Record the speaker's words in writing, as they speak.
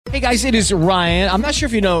Hey guys, it is Ryan. I'm not sure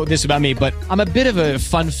if you know this about me, but I'm a bit of a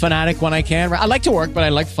fun fanatic when I can. I like to work, but I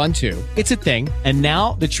like fun too. It's a thing. And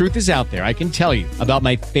now the truth is out there. I can tell you about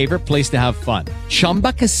my favorite place to have fun.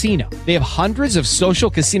 Chumba Casino. They have hundreds of social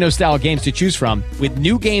casino style games to choose from with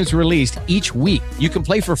new games released each week. You can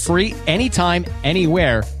play for free anytime,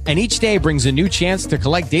 anywhere. And each day brings a new chance to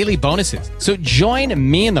collect daily bonuses. So join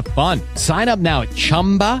me in the fun. Sign up now at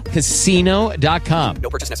ChumbaCasino.com. No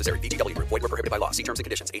purchase necessary. VGW. Void where prohibited by law. See terms and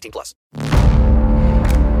conditions. 18+.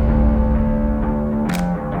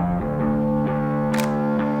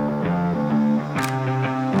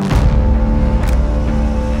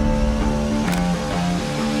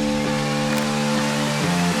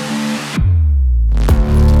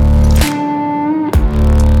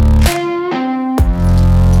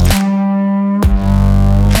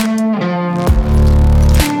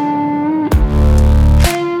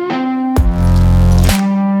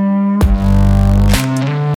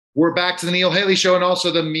 We're back to the Neil Haley Show and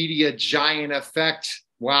also the Media Giant Effect.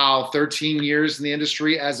 Wow, 13 years in the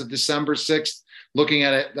industry as of December 6th. Looking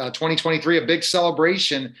at it, 2023, a big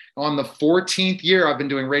celebration on the 14th year I've been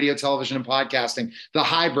doing radio, television, and podcasting, the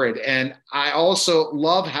hybrid. And I also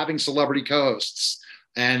love having celebrity co-hosts.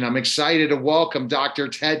 And I'm excited to welcome Dr.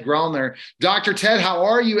 Ted Grellner. Dr. Ted, how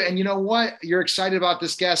are you? And you know what? You're excited about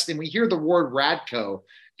this guest. And we hear the word Radko.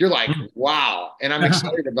 You're like, wow. And I'm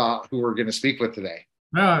excited about who we're going to speak with today.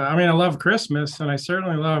 I mean, I love Christmas, and I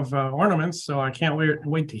certainly love ornaments, so I can't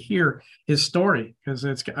wait to hear his story, because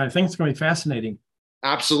I think it's going to be fascinating.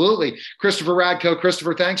 Absolutely. Christopher Radko.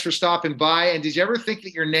 Christopher, thanks for stopping by. And did you ever think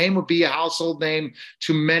that your name would be a household name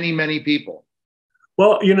to many, many people?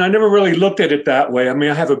 Well, I never really looked at it that way. I mean,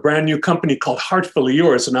 I have a brand new company called Heartfully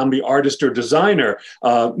Yours, and I'm the artist or designer,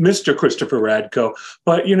 Mr. Christopher Radko.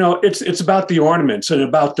 But, it's about the ornaments and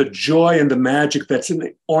about the joy and the magic that's in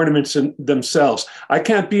the ornaments in themselves. I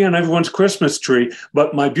can't be on everyone's Christmas tree,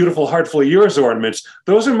 but my beautiful Heartfully Yours ornaments,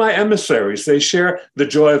 those are my emissaries. They share the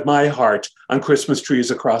joy of my heart on Christmas trees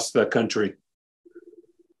across the country.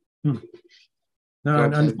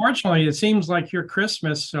 Unfortunately, it seems like your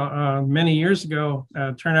Christmas many years ago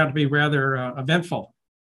turned out to be rather eventful,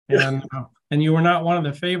 and you were not one of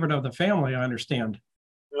the favorite of the family, I understand.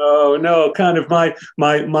 No, kind of my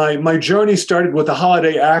journey started with a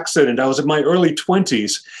holiday accident. I was in my early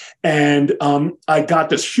 20s, and I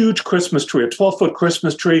got this huge Christmas tree, a 12-foot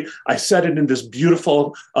Christmas tree. I set it in this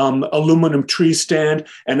beautiful aluminum tree stand,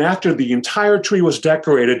 and after the entire tree was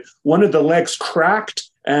decorated, one of the legs cracked,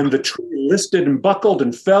 and the tree listed and buckled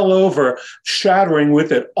and fell over, shattering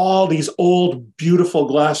with it all these old, beautiful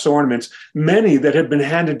glass ornaments, many that had been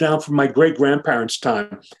handed down from my great-grandparents'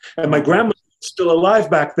 time. And my grandmother was still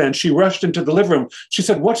alive back then. She rushed into the living room. She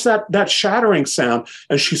said, "What's that shattering sound?"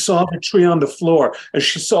 And she saw the tree on the floor, and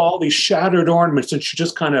she saw all these shattered ornaments, and she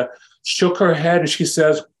just kind of shook her head, and she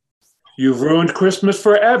says, "You've ruined Christmas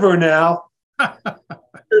forever now."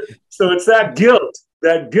 So it's that guilt,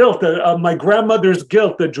 my grandmother's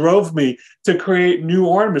guilt that drove me to create new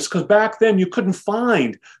ornaments. Because back then you couldn't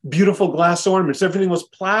find beautiful glass ornaments. Everything was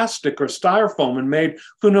plastic or styrofoam and made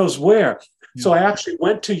who knows where. Yeah. So I actually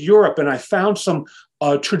went to Europe and I found some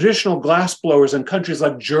traditional glass blowers in countries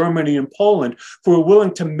like Germany and Poland who were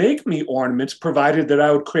willing to make me ornaments, provided that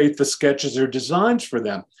I would create the sketches or designs for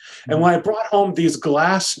them. Mm-hmm. And when I brought home these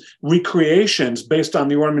glass recreations based on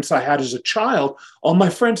the ornaments I had as a child, all my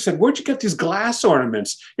friends said, "Where'd you get these glass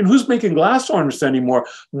ornaments? And who's making glass ornaments anymore?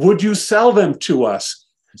 Would you sell them to us?"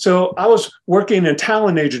 So I was working in a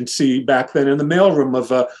talent agency back then in the mailroom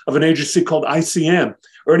of an agency called ICM,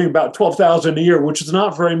 earning about $12,000 a year, which is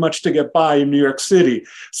not very much to get by in New York City.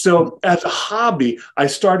 So as a hobby, I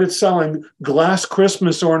started selling glass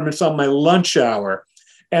Christmas ornaments on my lunch hour.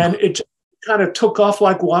 And it kind of took off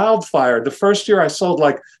like wildfire. The first year I sold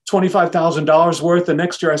like $25,000 worth. The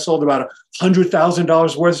next year I sold about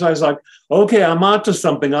 $100,000 worth. So I was like, okay, I'm onto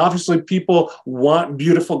something. Obviously, people want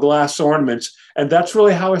beautiful glass ornaments. And that's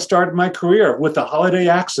really how I started my career, with a holiday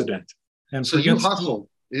accident. And so you hustled.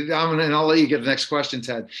 And I'll let you get the next question,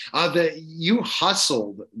 Ted. You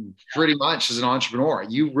hustled pretty much as an entrepreneur.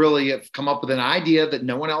 You really have come up with an idea that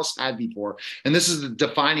no one else had before. And this is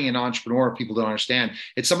defining an entrepreneur. People don't understand.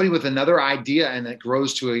 It's somebody with another idea and that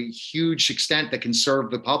grows to a huge extent that can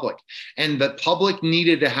serve the public. And the public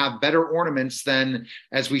needed to have better ornaments than,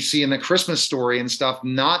 as we see in the Christmas story and stuff,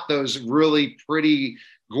 not those really pretty,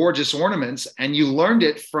 gorgeous ornaments. And you learned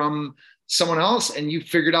it from someone else, and you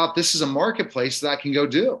figured out this is a marketplace that I can go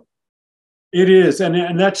do. It is,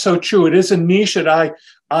 and that's so true. It is a niche that I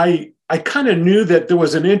I kind of knew that there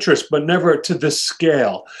was an interest, but never to this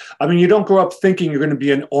scale. I mean, you don't grow up thinking you're going to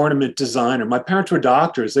be an ornament designer. My parents were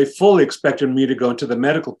doctors. They fully expected me to go into the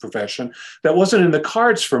medical profession. That wasn't in the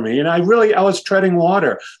cards for me. And I was treading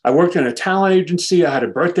water. I worked in a talent agency. I had a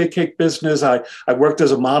birthday cake business. I worked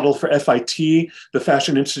as a model for FIT, the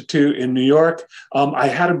Fashion Institute in New York. I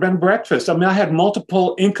had a bed and breakfast. I mean, I had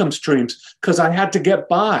multiple income streams because I had to get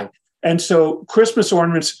by. And so Christmas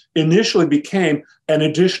ornaments initially became an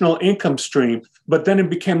additional income stream, but then it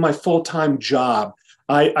became my full-time job.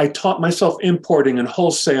 I taught myself importing and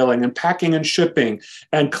wholesaling and packing and shipping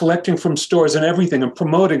and collecting from stores and everything and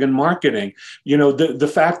promoting and marketing. You know, the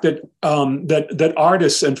fact that that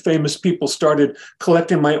artists and famous people started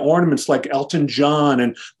collecting my ornaments, like Elton John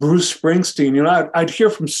and Bruce Springsteen. You know, I'd hear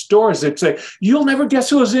from stores that say, "You'll never guess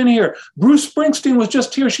who was in here. Bruce Springsteen was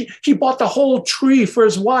just here. He bought the whole tree for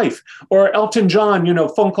his wife." Or Elton John, you know,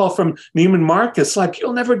 phone call from Neiman Marcus, like,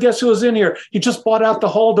 "You'll never guess who was in here. He just bought out the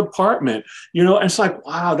whole department." You know, and it's like,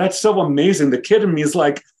 wow, that's so amazing. The kid in me is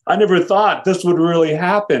like, I never thought this would really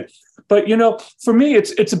happen. But, you know, for me,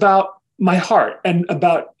 it's about my heart and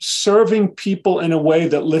about serving people in a way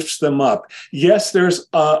that lifts them up. Yes, there's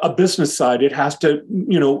a business side. It has to,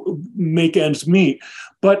 you know, make ends meet.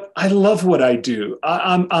 But I love what I do.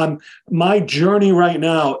 My journey right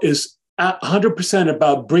now is 100%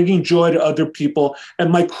 about bringing joy to other people. And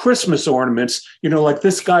my Christmas ornaments, you know, like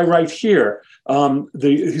this guy right here,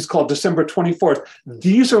 he's called December 24th.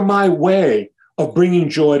 These are my way of bringing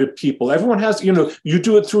joy to people. Everyone has, you know, you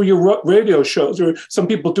do it through your radio shows, or some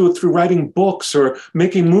people do it through writing books or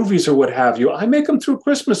making movies or what have you. I make them through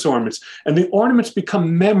Christmas ornaments, and the ornaments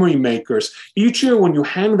become memory makers. Each year when you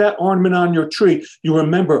hang that ornament on your tree, you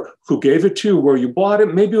remember who gave it to you, where you bought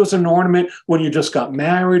it. Maybe it was an ornament when you just got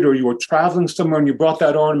married or you were traveling somewhere and you brought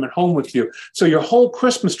that ornament home with you. So your whole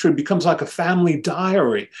Christmas tree becomes like a family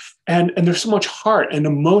diary. And there's so much heart and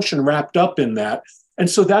emotion wrapped up in that. And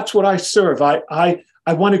so that's what I serve. I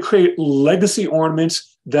want to create legacy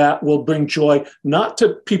ornaments that will bring joy, not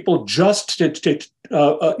to people just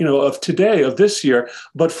of today, of this year,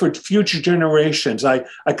 but for future generations. I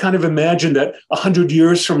kind of imagine that 100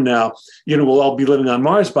 years from now, you know, we'll all be living on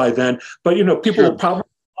Mars by then, but, you know, people will probably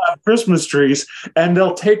have Christmas trees and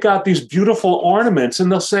they'll take out these beautiful ornaments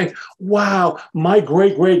and they'll say, wow, my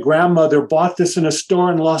great-great-grandmother bought this in a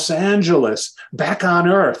store in Los Angeles back on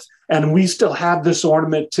Earth, and we still have this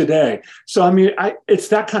ornament today. So, I mean, it's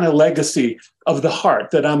that kind of legacy of the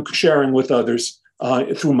heart that I'm sharing with others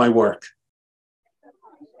through my work.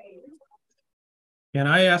 Can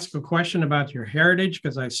I ask a question about your heritage?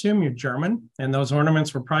 Because I assume you're German, and those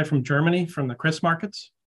ornaments were probably from Germany, from the Christ markets?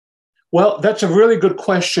 Well, that's a really good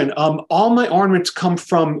question. All my ornaments come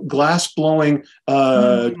from glass blowing.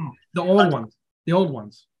 The old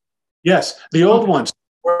ones. Yes, the old ones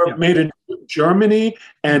were made in Germany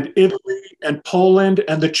and Italy and Poland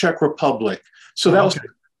and the Czech Republic. So that was the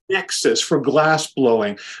nexus for glass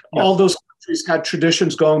blowing. Yeah. All those countries had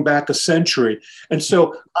traditions going back a century. And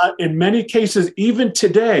so in many cases, even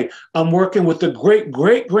today, I'm working with the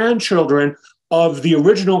great-great-grandchildren of the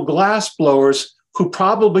original glass blowers who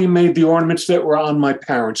probably made the ornaments that were on my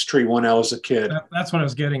parents' tree when I was a kid. That's what I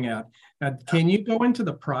was getting at. Can you go into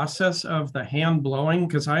the process of the hand blowing?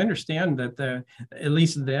 Because I understand that at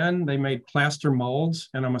least then they made plaster molds,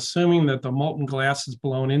 and I'm assuming that the molten glass is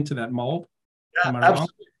blown into that mold. Yeah,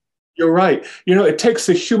 absolutely. You're right. You know, it takes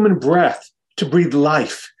the human breath to breathe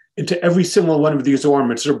life into every single one of these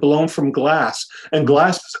ornaments. They're blown from glass, and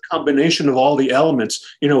glass is a combination of all the elements,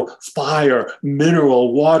 you know, fire,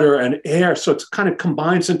 mineral, water, and air. So it kind of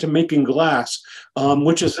combines into making glass,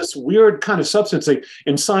 which is this weird kind of substance.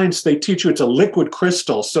 In science, they teach you it's a liquid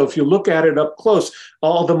crystal. So if you look at it up close,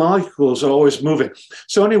 all the molecules are always moving.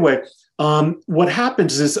 So anyway, what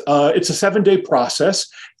happens is it's a 7-day process.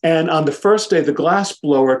 And on the first day, the glass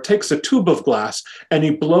blower takes a tube of glass and he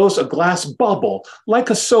blows a glass bubble, like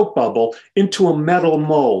a soap bubble, into a metal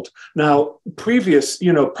mold. Now, prior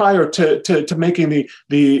to making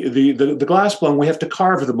the glass blowing, we have to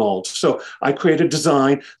carve the mold. So I create a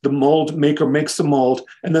design, the mold maker makes the mold,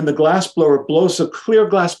 and then the glass blower blows a clear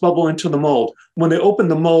glass bubble into the mold. When they open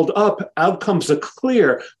the mold up, out comes a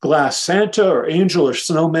clear glass Santa or angel or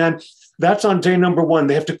snowman. That's on day number 1.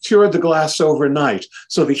 They have to cure the glass overnight.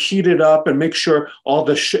 So they heat it up and make sure all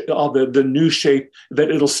the new shape,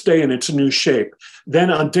 that it'll stay in its new shape.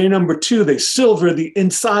 Then on day number 2, they silver the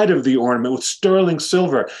inside of the ornament with sterling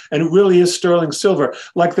silver. And it really is sterling silver,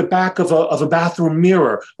 like the back of a bathroom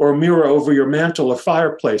mirror or a mirror over your mantle or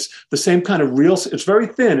fireplace. The same kind of real, it's very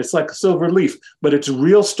thin. It's like a silver leaf, but it's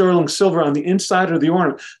real sterling silver on the inside of the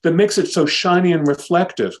ornament that makes it so shiny and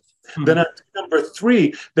reflective. Then on number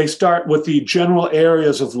 3, they start with the general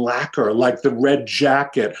areas of lacquer, like the red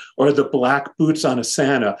jacket or the black boots on a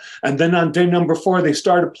Santa. And then on day number 4, they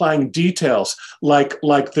start applying details like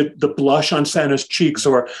the blush on Santa's cheeks,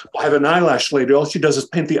 or I have an eyelash lady. All she does is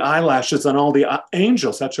paint the eyelashes on all the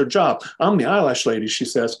angels. That's her job. I'm the eyelash lady, she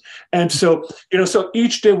says. And so, so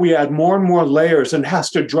each day we add more and more layers, and it has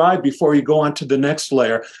to dry before you go on to the next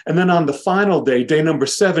layer. And then on the final day, day number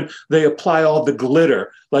 7, they apply all the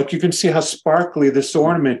glitter. Like you can see how sparkly this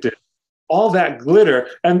ornament is. All that glitter.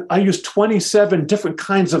 And I use 27 different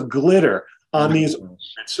kinds of glitter on these.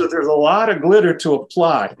 So there's a lot of glitter to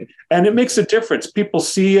apply. And it makes a difference. People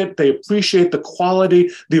see it. They appreciate the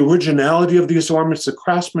quality, the originality of these ornaments, the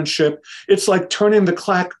craftsmanship. It's like turning the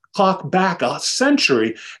clock back a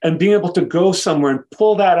century and being able to go somewhere and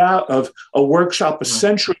pull that out of a workshop a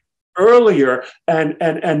century earlier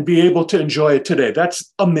and be able to enjoy it today.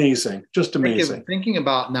 That's amazing. Just amazing. Thinking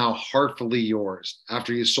about now Heartfully Yours,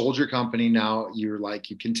 after you sold your company, now you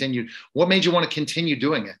continued. What made you want to continue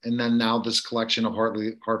doing it? And then now this collection of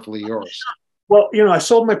Heartfully Yours. Well, I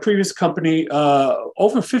sold my previous company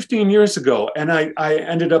over 15 years ago, and I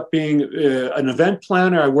ended up being an event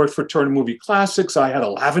planner. I worked for Turner Movie Classics. I had a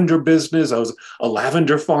lavender business. I was a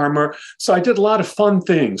lavender farmer. So I did a lot of fun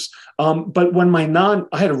things. But when I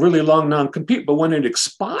had a really long non-compete, but when it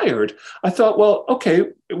expired, I thought, well, okay,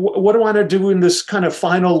 what do I want to do in this kind of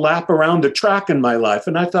final lap around the track in my life?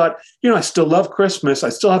 And I thought, I still love Christmas. I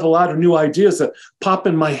still have a lot of new ideas that pop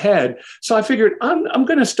in my head. So I figured I'm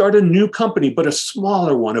going to start a new company, but a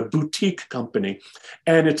smaller one, a boutique company.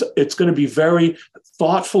 And it's going to be very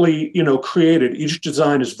thoughtfully, created. Each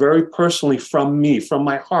design is very personally from me, from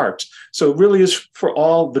my heart. So it really is for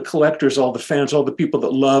all the collectors, all the fans, all the people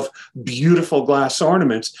that love beautiful glass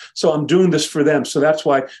ornaments. So I'm doing this for them. So that's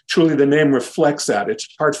why truly the name reflects that. It's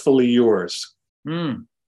Heartfully Yours. When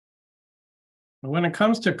it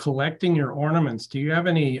comes to collecting your ornaments, do you have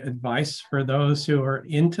any advice for those who are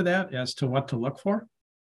into that as to what to look for?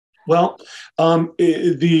 Well,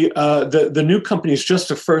 the new company is just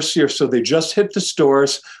the first year, so they just hit the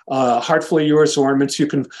stores. Heartfully Yours ornaments. You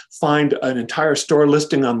can find an entire store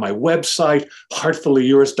listing on my website,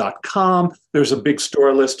 heartfullyyours.com. There's a big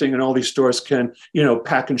store listing, and all these stores can,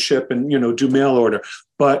 pack and ship and, do mail order.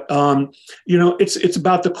 But, it's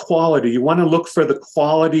about the quality. You want to look for the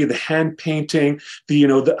quality, the hand painting,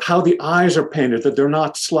 how the eyes are painted, that they're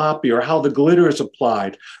not sloppy, or how the glitter is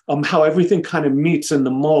applied, how everything kind of meets in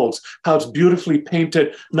the molds, how it's beautifully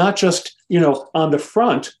painted, not just, on the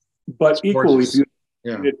front, but equally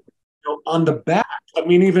beautifully on the back. I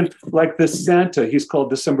mean, even like this Santa, he's called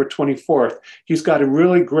December 24th. He's got a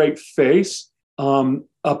really great face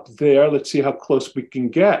up there. Let's see how close we can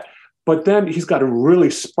get. But then he's got a really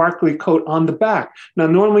sparkly coat on the back. Now,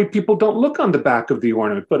 normally people don't look on the back of the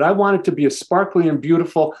ornament, but I want it to be as sparkly and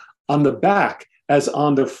beautiful on the back as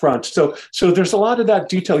on the front. So there's a lot of that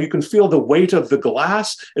detail. You can feel the weight of the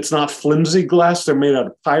glass. It's not flimsy glass. They're made out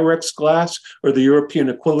of Pyrex glass, or the European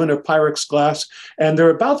equivalent of Pyrex glass. And they're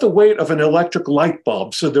about the weight of an electric light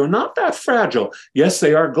bulb. So they're not that fragile. Yes,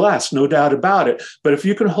 they are glass, no doubt about it. But if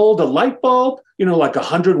you can hold a light bulb, like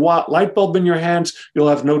 100-watt light bulb in your hands, you'll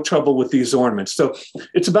have no trouble with these ornaments. So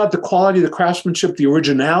it's about the quality, the craftsmanship, the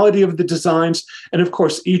originality of the designs. And of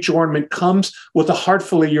course, each ornament comes with a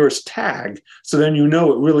Heartfully Yours tag. So then it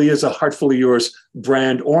really is a Heartfully Yours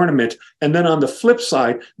brand ornament. And then on the flip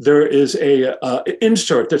side, there is a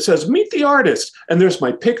insert that says, "Meet the artist." And there's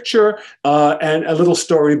my picture and a little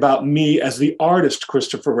story about me as the artist,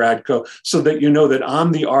 Christopher Radko, so that you know that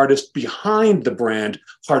I'm the artist behind the brand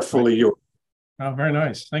Heartfully Yours. Oh, very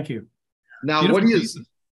nice. Thank you. Now, what do you...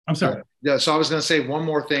 I'm sorry. Yeah, so I was going to say one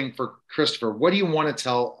more thing for Christopher. What do you want to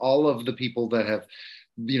tell all of the people that have,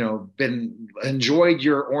 enjoyed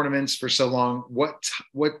your ornaments for so long?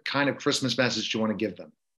 What kind of Christmas message do you want to give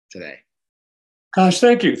them today? Gosh,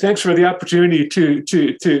 thank you. Thanks for the opportunity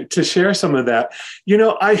to share some of that.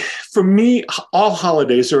 For me, all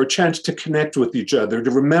holidays are a chance to connect with each other,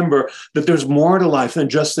 to remember that there's more to life than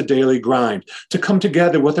just the daily grind, to come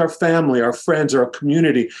together with our family, our friends, our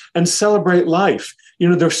community, and celebrate life.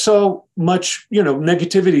 There's so much,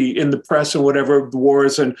 negativity in the press and whatever,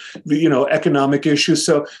 wars and, economic issues.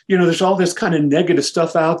 So, there's all this kind of negative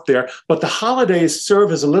stuff out there, but the holidays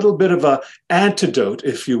serve as a little bit of a antidote,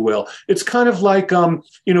 if you will. It's kind of like, in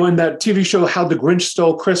that TV show, How the Grinch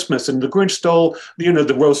Stole Christmas, and the Grinch stole,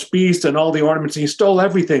 the roast beast and all the ornaments, and he stole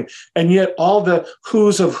everything. And yet all the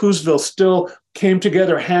who's of Whoville still came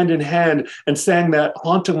together hand in hand and sang that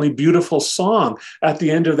hauntingly beautiful song at the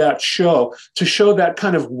end of that show to show that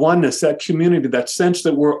kind of oneness, that community, that sense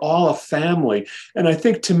that we're all a family. And I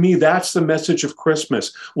think to me, that's the message of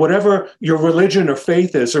Christmas. Whatever your religion or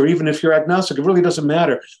faith is, or even if you're agnostic, it really doesn't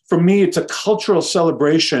matter. For me, it's a cultural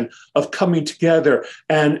celebration of coming together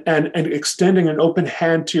and extending an open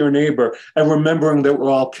hand to your neighbor and remembering that we're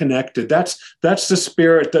all connected. That's the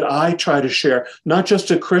spirit that I try to share, not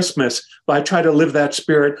just at Christmas, but I try to live that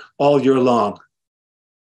spirit all year long.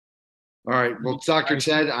 All right. Well, Dr.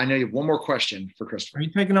 Ted, I know you have one more question for Christopher. Are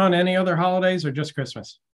you taking on any other holidays or just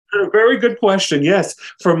Christmas? Very good question. Yes.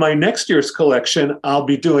 For my next year's collection, I'll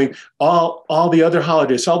be doing all the other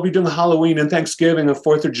holidays. So I'll be doing Halloween and Thanksgiving and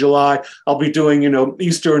 4th of July. I'll be doing,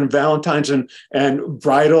 Easter and Valentine's and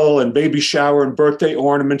bridal and baby shower and birthday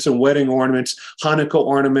ornaments and wedding ornaments, Hanukkah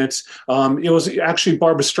ornaments. It was actually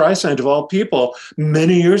Barbra Streisand, of all people,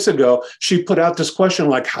 many years ago. She put out this question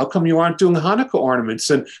like, how come you aren't doing Hanukkah ornaments?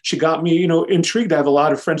 And she got me, intrigued. I have a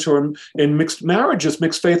lot of friends who are in mixed marriages,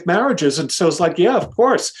 mixed faith marriages. And so it's like, yeah, of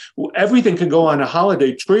course. Everything can go on a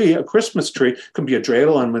holiday tree, a Christmas tree. It can be a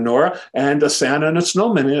dreidel and menorah and a Santa and a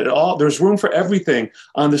snowman. There's room for everything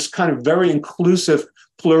on this kind of very inclusive,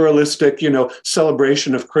 pluralistic,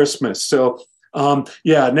 celebration of Christmas. So,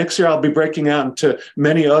 next year I'll be breaking out into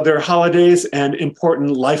many other holidays and important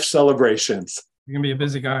life celebrations. You're going to be a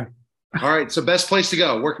busy guy. All right. So best place to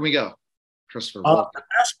go. Where can we go, Christopher? The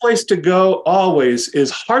best place to go always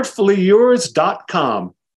is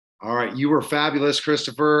heartfullyyours.com. All right. You were fabulous,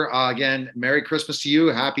 Christopher. Again, Merry Christmas to you.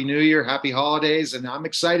 Happy New Year. Happy holidays. And I'm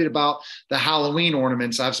excited about the Halloween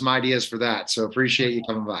ornaments. I have some ideas for that. So appreciate you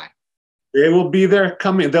coming by. They will be there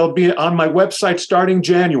coming. They'll be on my website starting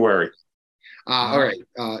January. All right.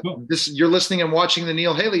 You're listening and watching the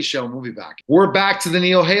Neil Haley Show, and we'll be back. We're back to the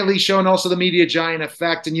Neil Haley Show and also the Media Giant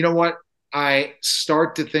Effect. And you know what? I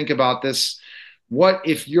start to think about this. What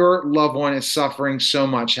if your loved one is suffering so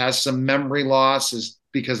much, has some memory loss, is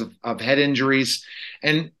because of head injuries,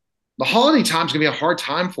 and the holiday time is going to be a hard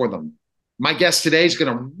time for them. My guest today is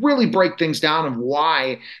going to really break things down of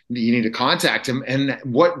why you need to contact him and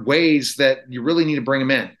what ways that you really need to bring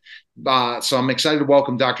him in. So I'm excited to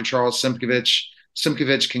welcome Dr. Charles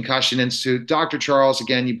Simkovich Concussion Institute. Dr. Charles,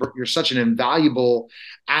 again, you're such an invaluable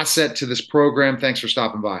asset to this program. Thanks for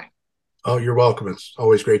stopping by. Oh, you're welcome. It's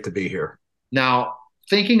always great to be here. Now,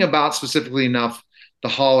 thinking about specifically enough the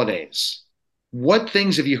holidays, what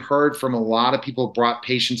things have you heard from a lot of people who brought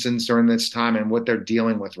patients in during this time and what they're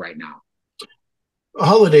dealing with right now?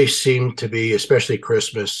 Holidays seem to be, especially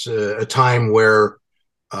Christmas, a time where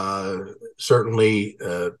certainly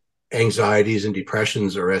anxieties and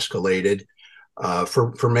depressions are escalated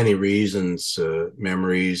for many reasons,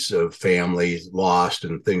 memories of family lost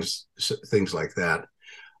and things like that.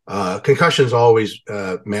 Concussions always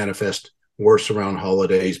manifest worse around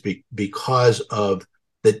holidays because of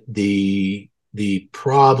the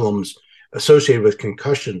problems associated with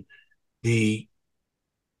concussion.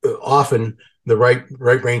 Often the right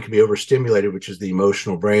brain can be overstimulated, which is the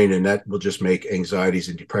emotional brain, and that will just make anxieties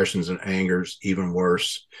and depressions and angers even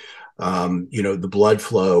worse. The blood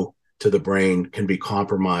flow to the brain can be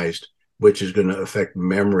compromised, which is going to affect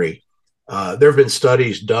memory. There have been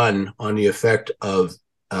studies done on the effect of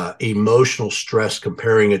emotional stress,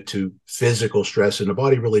 comparing it to physical stress, and the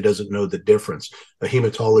body really doesn't know the difference. A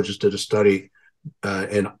hematologist did a study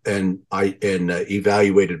and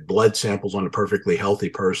evaluated blood samples on a perfectly healthy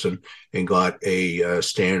person and got a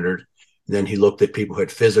standard. Then he looked at people who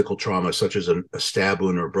had physical trauma, such as a stab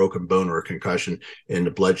wound or a broken bone or a concussion, and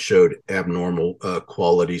the blood showed abnormal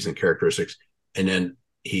qualities and characteristics. And then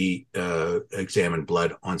he examined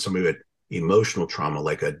blood on somebody who had emotional trauma,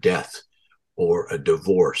 like a death or a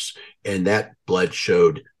divorce, and that blood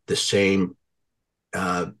showed the same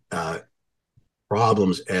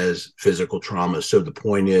problems as physical trauma. So the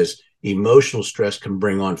point is, emotional stress can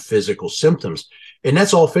bring on physical symptoms, and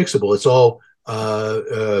that's all fixable. It's all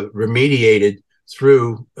remediated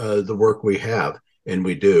through the work we have, and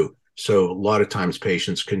we do. So a lot of times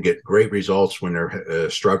patients can get great results when they're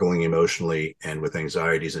struggling emotionally and with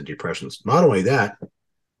anxieties and depressions. Not only that,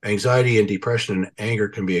 anxiety and depression and anger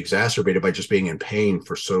can be exacerbated by just being in pain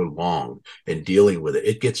for so long and dealing with it.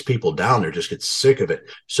 It gets people down there, just get sick of it.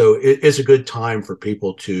 So it's a good time for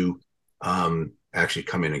people to actually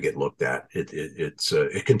come in and get looked at.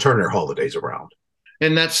 It can turn their holidays around.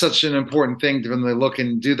 And that's such an important thing when they look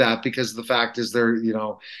and do that, because the fact is there,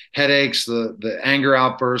 headaches, the anger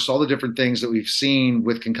outbursts, all the different things that we've seen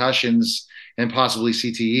with concussions and possibly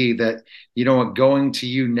CTE, that, you know what, going to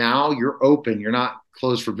you now, you're open, you're not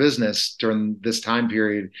closed for business during this time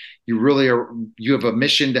period. You really are, you have a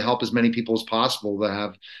mission to help as many people as possible that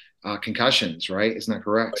have concussions, right? Isn't that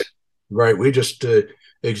correct? Right. We just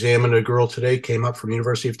examined a girl today, came up from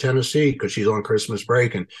University of Tennessee because she's on Christmas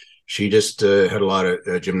break, and she just had a lot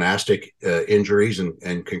of gymnastic injuries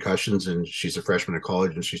and concussions, and she's a freshman in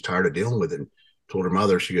college, and she's tired of dealing with it. And told her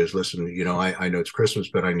mother, she goes, listen, you know, I know it's Christmas,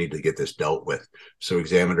 but I need to get this dealt with. So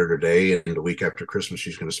examined her today, and the week after Christmas,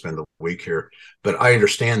 she's going to spend the week here. But I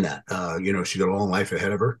understand that, you know, she's got a long life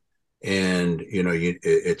ahead of her, and, you know,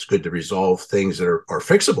 it's good to resolve things that are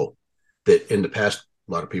fixable that in the past,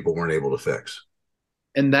 a lot of people weren't able to fix.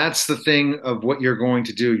 And that's the thing of what you're going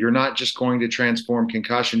to do. You're not just going to transform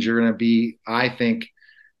concussions. You're going to be, I think,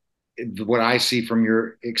 what I see from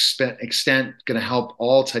your extent, going to help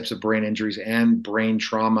all types of brain injuries and brain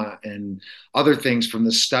trauma and other things from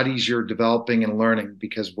the studies you're developing and learning,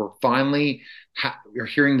 because we're finally, you're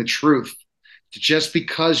hearing the truth. Just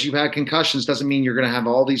because you've had concussions doesn't mean you're going to have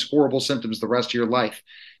all these horrible symptoms the rest of your life.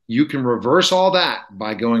 You can reverse all that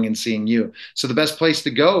by going and seeing you. So the best place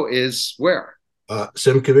to go is where?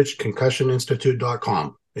 Simkovich,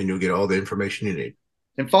 concussioninstitute.com, and you'll get all the information you need.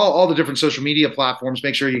 And follow all the different social media platforms.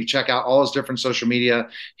 Make sure you check out all his different social media.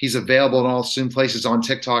 He's available in all soon places on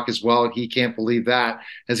TikTok as well. He can't believe that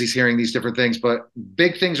as he's hearing these different things. But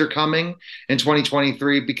big things are coming in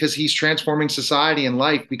 2023 because he's transforming society and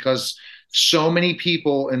life, because so many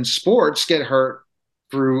people in sports get hurt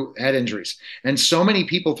through head injuries, and so many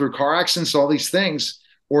people through car accidents, all these things,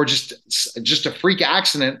 or just a freak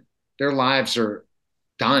accident, their lives are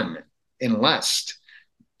done unless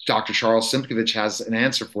Dr. Charles Simkovich has an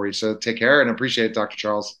answer for you. So take care and appreciate it, Dr.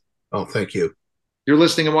 Charles. Oh, thank you. You're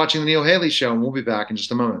listening and watching the Neil Haley Show, and we'll be back in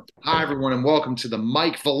just a moment. Hi, everyone, and welcome to the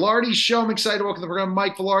Mike Vilardi Show. I'm excited to welcome to the program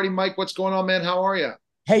Mike Vilardi. Mike, what's going on, man? How are you?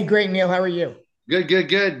 Hey, great, Neil. How are you? Good, good,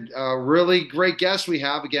 good. Really great guest we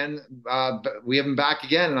have again. We have him back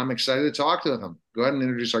again, and I'm excited to talk to him. Go ahead and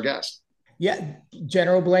introduce our guest. Yeah,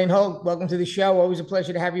 General Blaine Holt, welcome to the show. Always a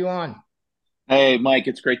pleasure to have you on. Hey, Mike,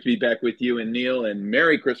 it's great to be back with you and Neil, and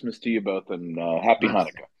Merry Christmas to you both, and Happy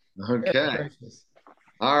Hanukkah. Okay.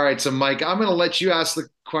 All right. So, Mike, I'm going to let you ask the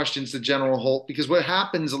questions to General Holt, because what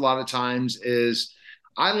happens a lot of times is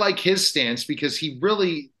I like his stance because he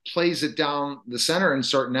really plays it down the center in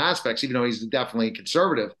certain aspects, even though he's definitely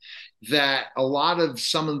conservative, that a lot of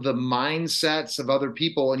some of the mindsets of other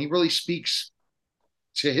people, and he really speaks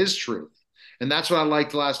to his truth. And that's what I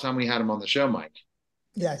liked the last time we had him on the show, Mike.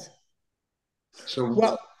 Yes. So,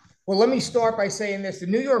 well, let me start by saying this. The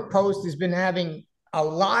New York Post has been having a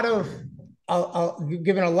lot of,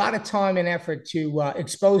 given a lot of time and effort to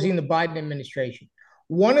exposing the Biden administration.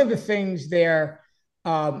 One of the things they're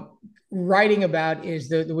writing about is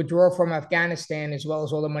the withdrawal from Afghanistan, as well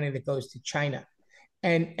as all the money that goes to China.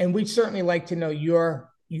 And we'd certainly like to know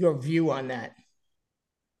your view on that.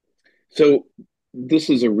 So this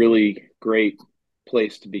is a really great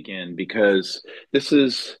place to begin, because this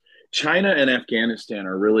is China and Afghanistan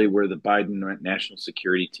are really where the Biden national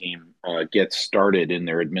security team gets started in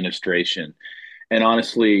their administration. And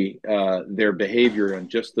honestly, their behavior on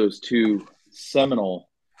just those two seminal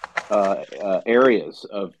areas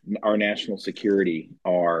of our national security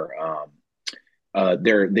are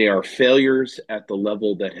they are failures at the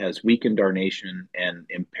level that has weakened our nation and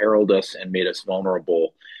imperiled us and made us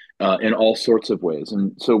vulnerable in all sorts of ways.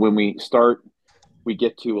 And so when we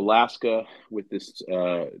get to Alaska with this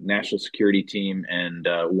national security team and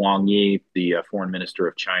Wang Yi, the foreign minister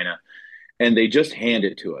of China, and they just hand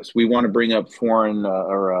it to us. We want to bring up foreign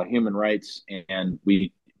or human rights, and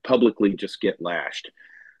we publicly just get lashed.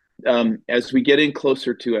 As we get in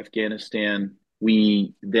closer to Afghanistan,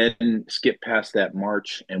 we then skip past that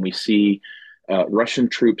march, and we see Russian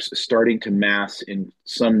troops starting to mass in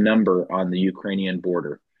some number on the Ukrainian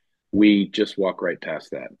border. We just walk right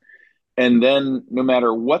past that. And then no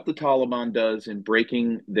matter what the Taliban does in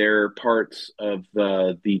breaking their parts of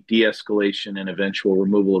the de-escalation and eventual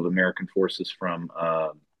removal of American forces from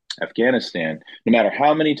Afghanistan, no matter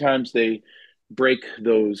how many times they break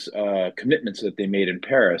those commitments that they made in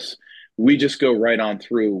Paris, we just go right on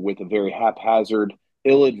through with a very haphazard,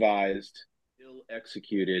 ill-advised,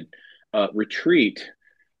 ill-executed retreat.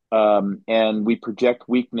 And we project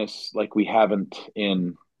weakness like we haven't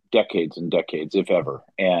in decades and decades, if ever.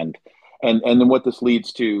 And then what this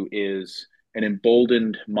leads to is an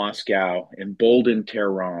emboldened Moscow, emboldened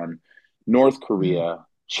Tehran, North Korea,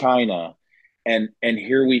 China, and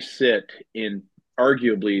here we sit in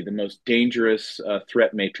arguably the most dangerous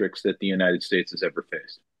threat matrix that the United States has ever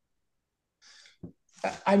faced.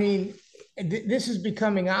 I mean, this is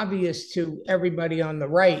becoming obvious to everybody on the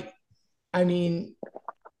right. I mean,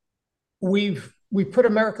 we've put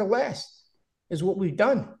America last, is what we've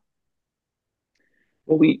done.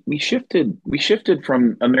 Well, we shifted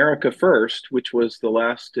from America First, which was the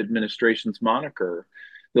last administration's moniker.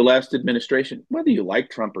 The last administration, whether you like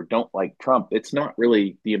Trump or don't like Trump, it's not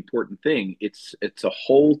really the important thing. It's a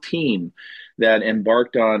whole team that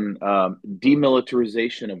embarked on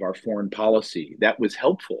demilitarization of our foreign policy. That was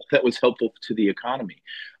helpful. That was helpful to the economy.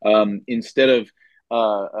 Instead of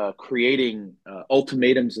creating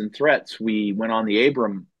ultimatums and threats, we went on the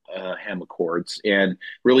Abraham Accords and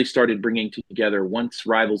really started bringing together once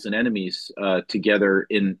rivals and enemies together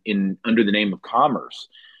in under the name of commerce.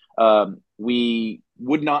 We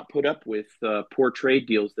would not put up with poor trade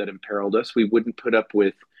deals that imperiled us. We wouldn't put up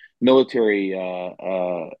with military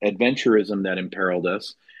adventurism that imperiled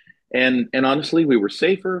us. And honestly, we were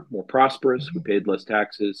safer, more prosperous. We paid less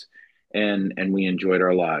taxes, and we enjoyed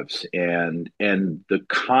our lives. And the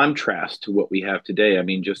contrast to what we have today, I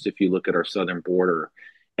mean, just if you look at our southern border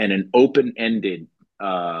and an open-ended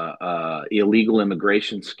illegal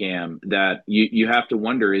immigration scam that you have to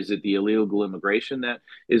wonder, is it the illegal immigration that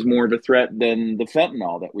is more of a threat than the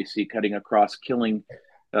fentanyl that we see cutting across, killing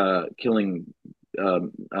hundreds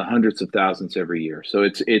of thousands every year. So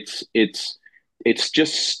it's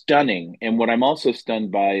just stunning. And what I'm also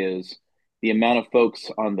stunned by is the amount of folks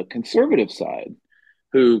on the conservative side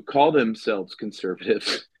who call themselves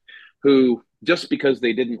conservative, who just because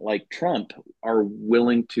they didn't like Trump are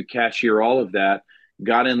willing to cashier all of that,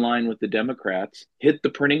 got in line with the Democrats, hit the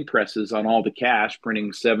printing presses on all the cash,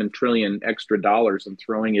 printing 7 trillion extra dollars and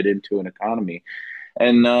throwing it into an economy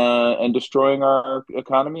and destroying our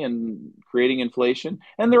economy and creating inflation.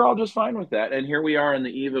 And they're all just fine with that. And here we are on the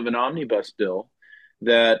eve of an omnibus bill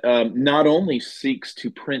that not only seeks to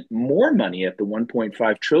print more money at the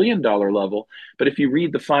 $1.5 trillion level, but if you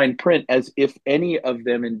read the fine print, as if any of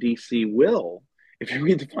them in DC will, if you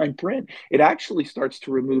read the fine print, it actually starts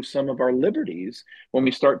to remove some of our liberties when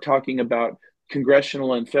we start talking about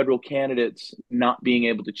congressional and federal candidates not being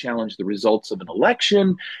able to challenge the results of an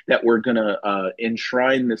election, that we're going to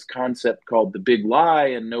enshrine this concept called the big lie,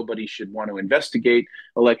 and nobody should want to investigate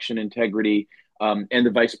election integrity. And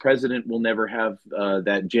the vice president will never have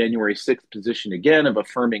that January 6th position again of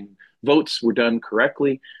affirming votes were done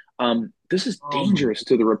correctly. This is dangerous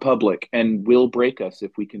to the republic and will break us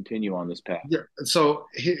if we continue on this path. Yeah. So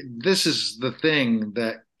this is the thing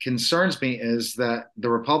that concerns me, is that the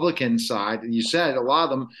Republican side, you said a lot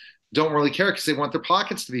of them don't really care because they want their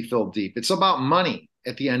pockets to be filled deep. It's about money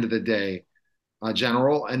at the end of the day,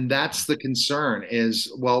 General. And that's the concern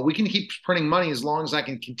is, well, we can keep printing money as long as I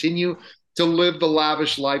can continue to live the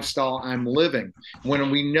lavish lifestyle I'm living. When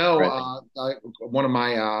we know one of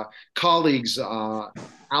my colleagues,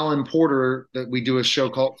 Alan Porter, that we do a show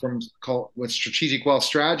called what Strategic Wealth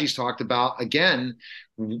Strategies, talked about, again,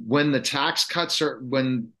 when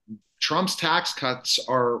Trump's tax cuts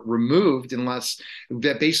are removed, unless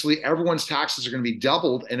that basically everyone's taxes are going to be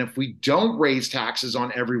doubled. And if we don't raise taxes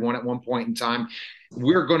on everyone at one point in time,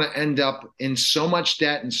 we're going to end up in so much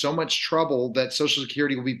debt and so much trouble that Social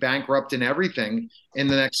Security will be bankrupt and everything in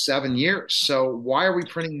the next 7 years. So why are we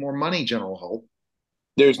printing more money, General Holt?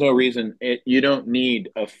 There's no reason. You don't need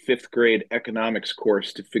a 5th grade economics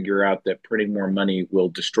course to figure out that printing more money will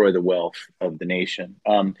destroy the wealth of the nation.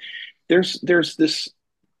 There's this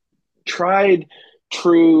tried,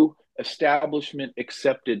 true, establishment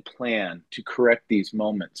accepted plan to correct these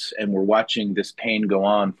moments, and we're watching this pain go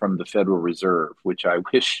on from the Federal Reserve, which I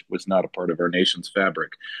wish was not a part of our nation's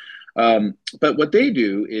fabric. But what they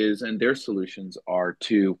do is, and their solutions are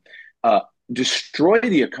to destroy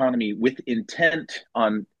the economy with intent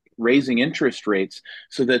on raising interest rates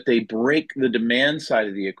so that they break the demand side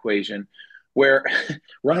of the equation, where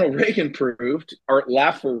Ronald Reagan proved, Art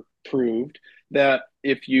Laffer proved, that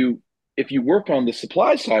if you work on the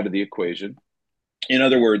supply side of the equation, in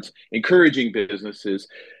other words, encouraging businesses,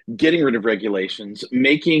 getting rid of regulations,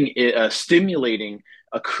 making it stimulating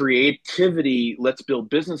a creativity, let's build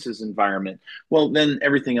businesses environment, well, then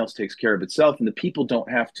everything else takes care of itself and the people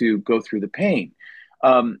don't have to go through the pain.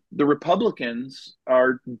 The Republicans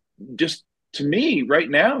are just, to me, right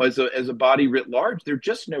now, as a body writ large, they're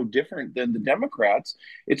just no different than the Democrats.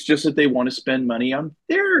 It's just that they want to spend money on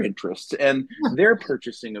their interests and their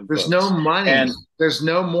purchasing of There's votes. no money. And there's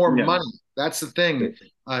no more money. That's the thing,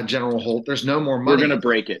 General Holt. There's no more money. We're going to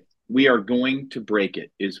break it. We are going to break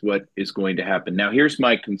it, is what is going to happen. Now, here's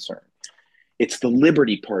my concern. It's the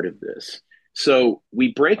liberty part of this. So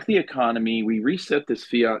we break the economy. We reset this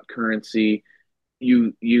fiat currency.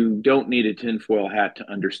 you don't need a tinfoil hat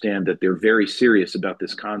to understand that they're very serious about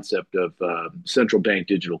this concept of central bank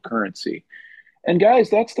digital currency. And guys,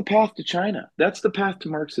 that's the path to China. That's the path to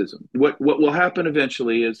Marxism. What will happen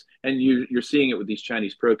eventually is, and you're seeing it with these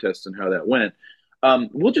Chinese protests and how that went.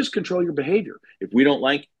 We'll just control your behavior. If we don't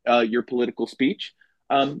like your political speech,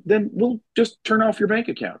 then we'll just turn off your bank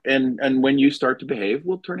account. And when you start to behave,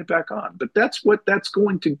 we'll turn it back on. But that's what that's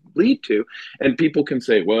going to lead to. And people can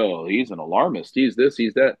say, well, he's an alarmist. He's this,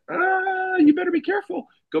 he's that. You better be careful.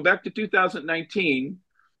 Go back to 2019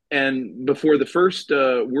 and before the first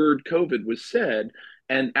word COVID was said,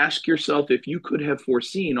 and ask yourself if you could have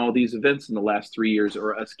foreseen all these events in the last 3 years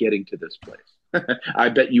or us getting to this place. I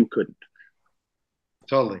bet you couldn't.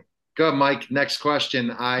 Totally. Good, Mike. Next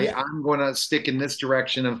question. I'm going to stick in this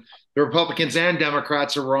direction of the Republicans and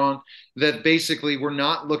Democrats are wrong, that basically we're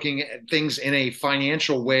not looking at things in a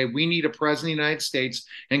financial way. We need a president of the United States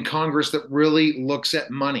and Congress that really looks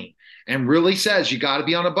at money and really says, you got to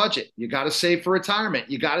be on a budget. You got to save for retirement.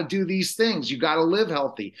 You got to do these things. You got to live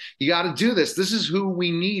healthy. You got to do this. This is who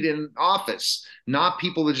we need in office, not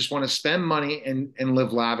people that just want to spend money and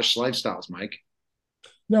live lavish lifestyles, Mike.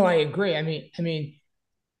 No, I agree. I mean,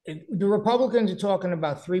 the Republicans are talking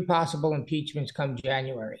about 3 possible impeachments come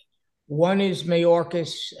January. One is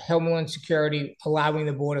Mayorkas, Homeland Security, allowing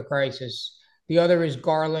the border crisis. The other is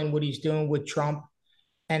Garland, what he's doing with Trump.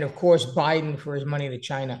 And of course, Biden for his money to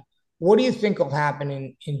China. What do you think will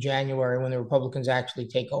happen in January when the Republicans actually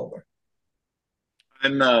take over?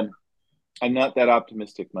 I'm not that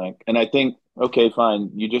optimistic, Mike. And I think, okay, fine.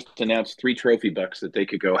 You just announced 3 trophy bucks that they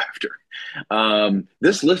could go after.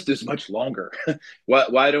 This list is much longer.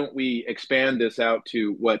 Why don't we expand this out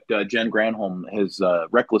to what Jen Granholm has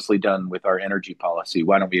recklessly done with our energy policy?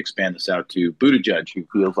 Why don't we expand this out to Buttigieg, who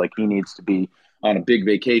feels like he needs to be on a big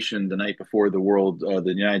vacation the night before the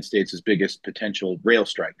United States' biggest potential rail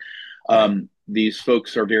strike? These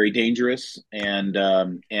folks are very dangerous and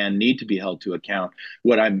need to be held to account.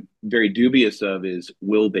 What I'm very dubious of is,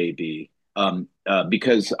 will they be?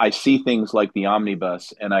 Because I see things like the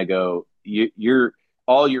omnibus, and I go, you're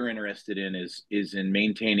all you're interested in is in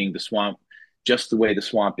maintaining the swamp just the way the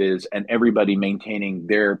swamp is, and everybody maintaining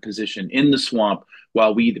their position in the swamp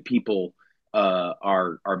while we, the people,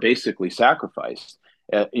 are basically sacrificed.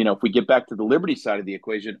 If we get back to the liberty side of the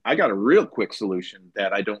equation, I got a real quick solution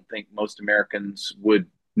that I don't think most Americans would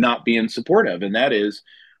not be in support of. And that is,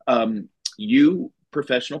 you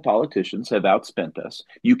professional politicians have outspent us.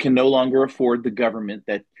 You can no longer afford the government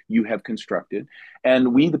that you have constructed.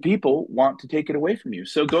 And we, the people, want to take it away from you.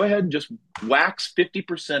 So go ahead and just wax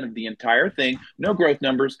 50% of the entire thing. No growth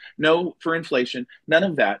numbers, no for inflation, none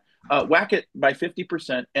of that. Whack it by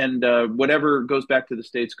 50%, and whatever goes back to the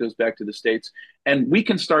states goes back to the states. And we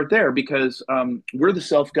can start there because we're the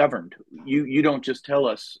self-governed. You don't just tell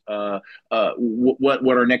us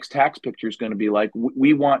what our next tax picture is going to be like.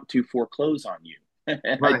 We want to foreclose on you.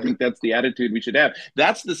 And right. I think that's the attitude we should have.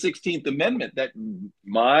 That's the 16th Amendment that,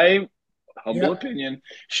 my humble opinion,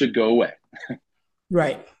 should go away.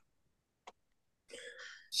 Right.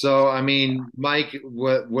 So, I mean, Mike,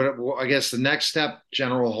 what I guess the next step,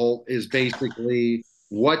 General Holt, is basically,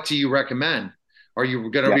 what do you recommend? Are you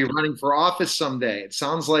going to be running for office someday? It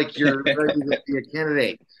sounds like you're ready to be a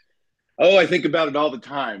candidate. Oh, I think about it all the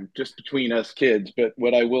time, just between us kids. But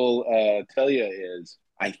what I will tell you is,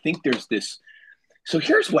 I think there's this. So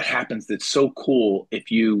here's what happens that's so cool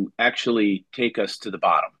if you actually take us to the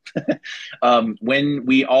bottom. When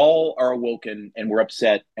we all are awoken and we're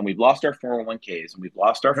upset and we've lost our 401ks and we've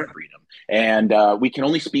lost our freedom and we can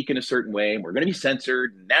only speak in a certain way and we're going to be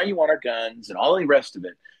censored and now you want our guns and all the rest of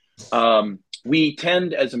it. We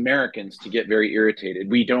tend as Americans to get very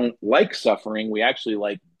irritated. We don't like suffering. We actually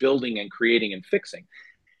like building and creating and fixing.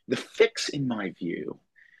 The fix, in my view,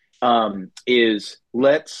 is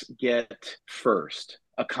let's get first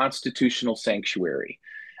a constitutional sanctuary.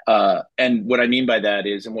 And what I mean by that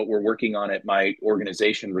is, and what we're working on at my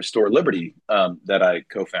organization, Restore Liberty, that I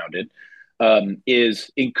co-founded,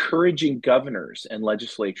 is encouraging governors and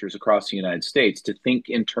legislatures across the United States to think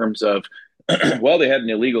in terms of, well, they had an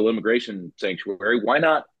illegal immigration sanctuary. Why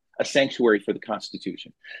not a sanctuary for the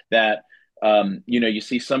Constitution? That you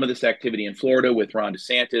see some of this activity in Florida with Ron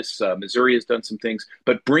DeSantis. Missouri has done some things,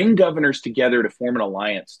 but bring governors together to form an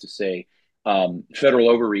alliance to say federal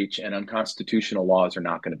overreach and unconstitutional laws are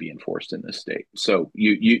not going to be enforced in this state. So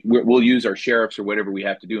we'll use our sheriffs or whatever we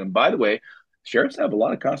have to do. And by the way, sheriffs have a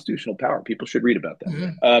lot of constitutional power. People should read about that.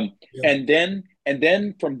 Mm-hmm. And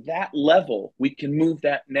then from that level, we can move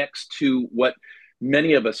that next to what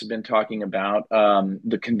many of us have been talking about,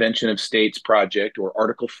 the Convention of States Project or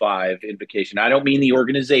Article 5 invocation. I don't mean the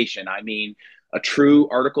organization. I mean a true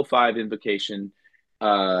Article 5 invocation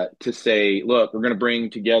to say, look, we're going to bring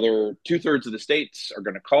together 2/3 of the states are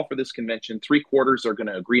going to call for this convention, 3/4 are going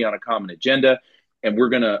to agree on a common agenda, and we're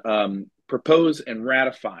going to propose and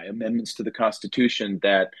ratify amendments to the Constitution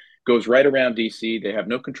that goes right around DC. They have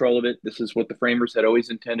no control of it. This is what the framers had always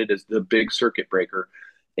intended as the big circuit breaker.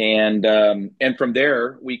 And from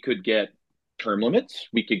there, we could get term limits.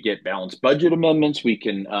 We could get balanced budget amendments. We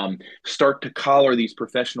can start to collar these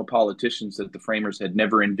professional politicians that the framers had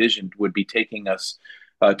never envisioned would be taking us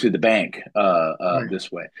to the bank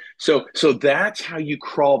this way. So that's how you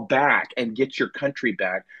crawl back and get your country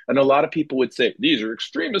back. And a lot of people would say, these are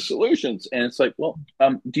extremist solutions. And it's like, well,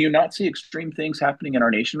 do you not see extreme things happening in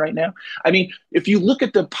our nation right now? I mean, if you look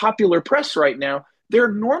at the popular press right now,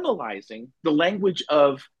 they're normalizing the language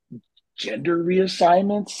of gender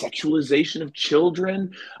reassignment, sexualization of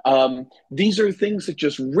children. These are things that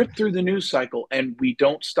just rip through the news cycle, and we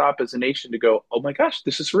don't stop as a nation to go, oh my gosh,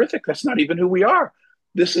 this is horrific. That's not even who we are.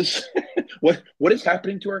 This is what is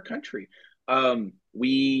happening to our country.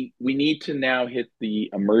 We need to now hit the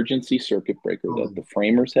emergency circuit breaker that the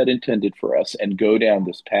framers had intended for us and go down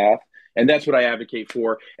this path. And that's what I advocate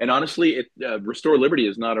for. And honestly, Restore Liberty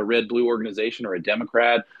is not a red-blue organization or a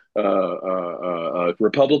Democrat, a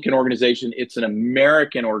Republican organization. It's an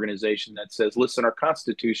American organization that says, listen, our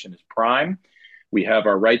Constitution is prime. We have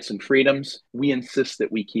our rights and freedoms. We insist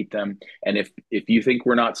that we keep them. And if you think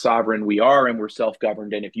we're not sovereign, we are, and we're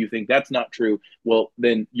self-governed. And if you think that's not true, well,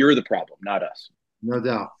 then you're the problem, not us. No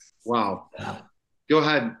doubt. Wow. Go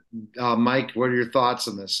ahead, Mike. What are your thoughts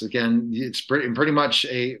on this? Again, it's pretty much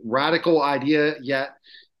a radical idea, yet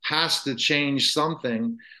has to change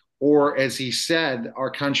something. Or as he said,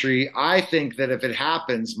 our country, I think that if it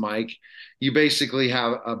happens, Mike, you basically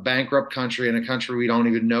have a bankrupt country and a country we don't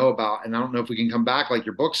even know about. And I don't know if we can come back like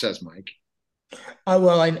your book says, Mike.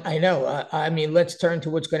 Well, I know. I mean, let's turn to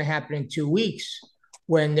what's going to happen in 2 weeks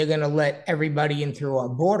when they're going to let everybody in through our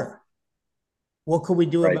border. What could we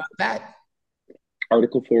do about that?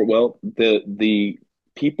 Article 4, well, the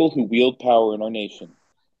people who wield power in our nation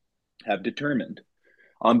have determined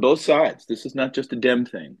on both sides, this is not just a Dem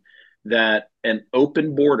thing, that an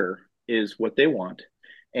open border is what they want.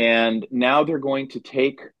 And now they're going to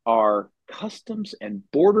take our Customs and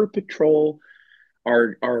Border Patrol,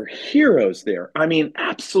 our heroes there. I mean,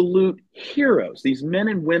 absolute heroes. These men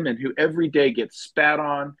and women who every day get spat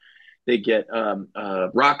on. They get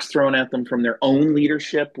rocks thrown at them from their own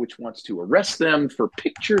leadership, which wants to arrest them for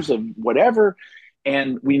pictures of whatever.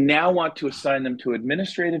 And we now want to assign them to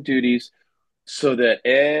administrative duties so that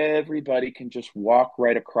everybody can just walk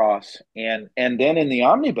right across. And then in the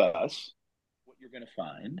omnibus, what you're going to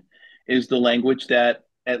find is the language that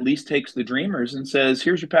at least takes the dreamers and says,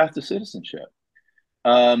 here's your path to citizenship.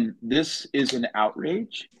 This is an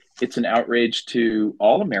outrage. It's an outrage to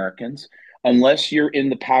all Americans. Unless you're in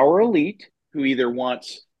the power elite who either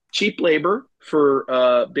wants cheap labor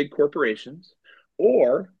for big corporations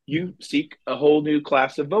or you seek a whole new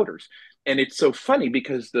class of voters. And it's so funny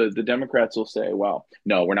because the Democrats will say, well,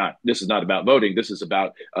 no, we're not. This is not about voting. This is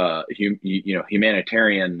about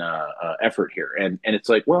humanitarian effort here. And it's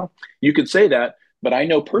like, well, you could say that. But I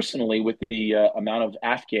know personally with the amount of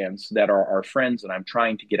Afghans that are our friends and I'm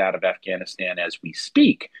trying to get out of Afghanistan as we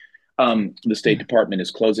speak, the State Department is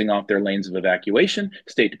closing off their lanes of evacuation.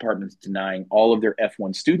 State Department is denying all of their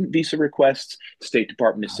F-1 student visa requests. State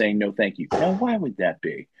Department is saying no, thank you. Now, why would that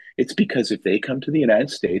be? It's because if they come to the United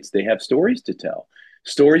States, they have stories to tell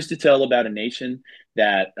about a nation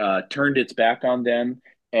that turned its back on them.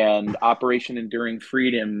 And Operation Enduring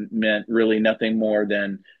Freedom meant really nothing more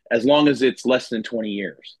than as long as it's less than 20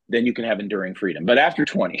 years, then you can have enduring freedom. But after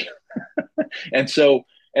 20,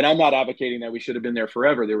 and I'm not advocating that we should have been there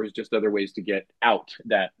forever. There was just other ways to get out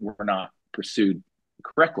that were not pursued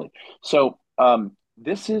correctly. So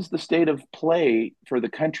this is the state of play for the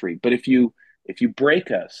country. But if you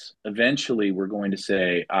break us, eventually we're going to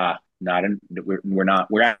say, we're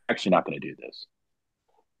actually not going to do this.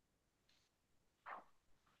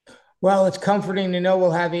 Well, it's comforting to know we'll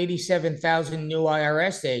have 87,000 new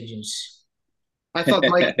IRS agents. I thought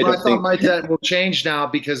Mike that will change now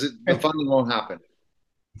because the funding won't happen.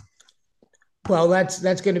 Well,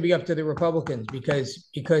 that's going to be up to the Republicans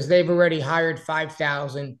because they've already hired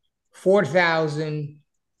 5,000, 4,000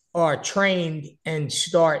 are trained and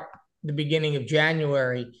start the beginning of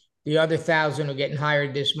January. The other 1,000 are getting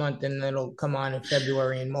hired this month, and it'll come on in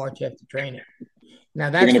February and March after training. Now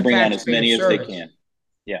that's going to bring on as many as they can.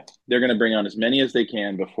 Yeah, they're going to bring on as many as they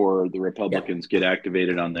can before the Republicans get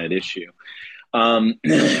activated on that issue.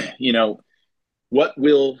 What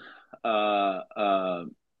will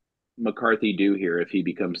McCarthy do here if he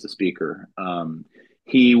becomes the speaker?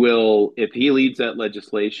 He will, if he leads that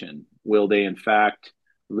legislation, will they in fact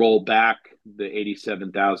roll back the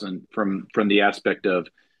 87,000 from the aspect of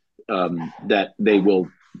that they will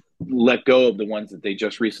let go of the ones that they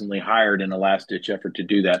just recently hired in a last ditch effort to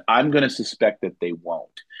do that? I'm going to suspect that they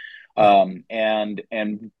won't.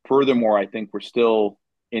 And furthermore, I think we're still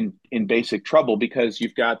in basic trouble because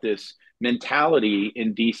you've got this mentality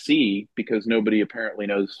in DC, because nobody apparently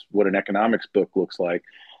knows what an economics book looks like,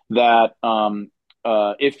 that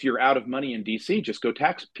if you're out of money in DC, just go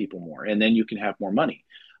tax people more, and then you can have more money.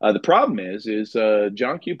 The problem is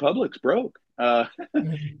John Q. Public's broke.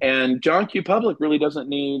 And John Q. Public really doesn't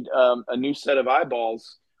need a new set of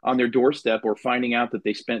eyeballs on their doorstep or finding out that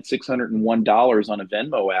they spent $601 on a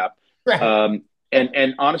Venmo app. Right.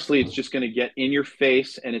 And honestly, it's just going to get in your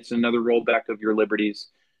face, and it's another rollback of your liberties.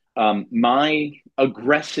 My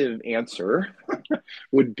aggressive answer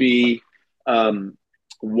would be,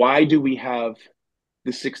 why do we have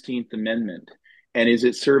the 16th Amendment? And is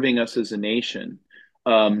it serving us as a nation?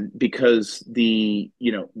 Because the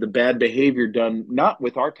bad behavior done not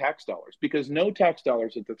with our tax dollars, because no tax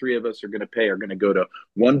dollars that the three of us are going to pay are going to go to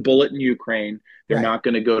one bullet in Ukraine. They're not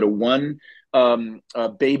going to go to one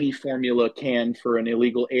baby formula can for an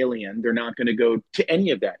illegal alien. They're not going to go to any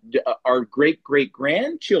of that. Our great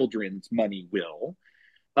grandchildren's money will.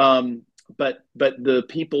 But the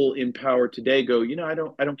people in power today go, I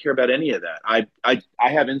don't care about any of that. I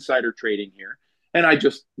have insider trading here, and I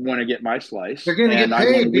just want to get my slice. They're going to get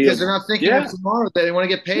paid because they're not thinking of tomorrow. They want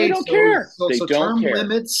to get paid. They don't care. So term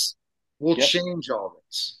limits will change all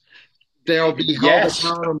this. They'll be held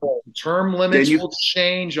accountable. Term limits will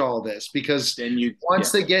change all this, because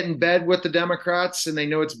once they get in bed with the Democrats and they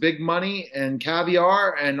know it's big money and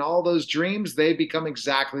caviar and all those dreams, they become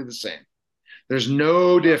exactly the same. There's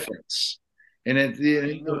no difference. And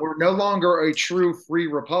we're no longer a true free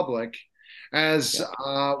republic as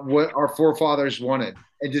what our forefathers wanted.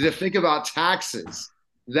 And to think about taxes,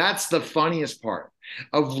 that's the funniest part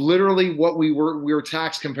of literally what we were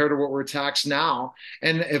taxed compared to what we're taxed now.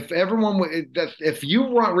 And if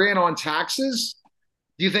you ran on taxes,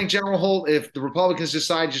 do you think, General Holt, if the Republicans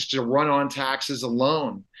decide just to run on taxes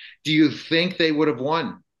alone, do you think they would have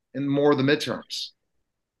won in more of the midterms?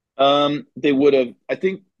 They would have. I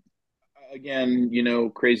think, again,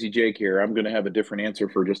 crazy Jake here, I'm going to have a different answer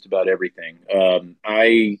for just about everything.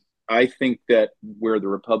 I think that where the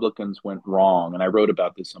Republicans went wrong, and I wrote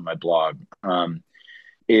about this on my blog,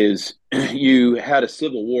 is you had a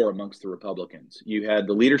civil war amongst the Republicans. You had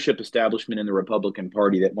the leadership establishment in the Republican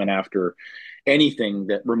Party that went after anything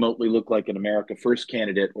that remotely looked like an America First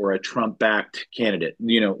candidate or a Trump-backed candidate.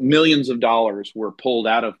 Millions of dollars were pulled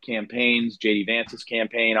out of campaigns, J.D. Vance's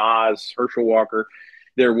campaign, Oz, Herschel Walker.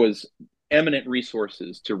 There was eminent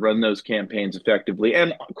resources to run those campaigns effectively.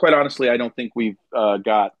 And quite honestly, I don't think we've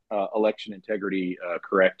got election integrity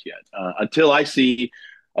correct yet. Until I see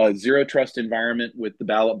a zero trust environment with the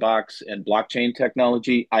ballot box and blockchain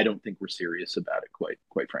technology, I don't think we're serious about it,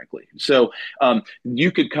 quite frankly. So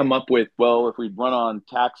you could come up with, well, if we'd run on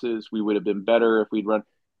taxes, we would have been better. If we'd run,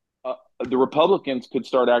 the Republicans could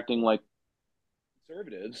start acting like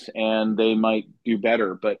conservatives, and they might do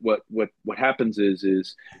better. But what happens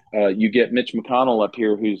is you get Mitch McConnell up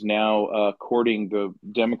here, who's now courting the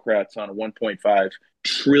Democrats on a $1.5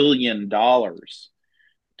 trillion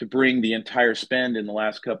to bring the entire spend in the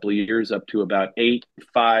last couple of years up to about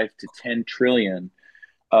 5 to 10 trillion,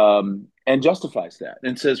 and justifies that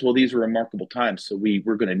and says, well, these are remarkable times, so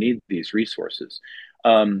we're going to need these resources.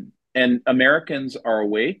 And Americans are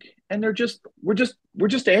awake, and we're just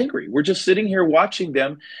angry. We're just sitting here watching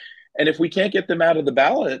them. And if we can't get them out of the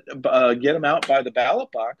ballot, get them out by the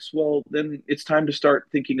ballot box, well, then it's time to start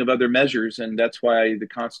thinking of other measures. And that's why the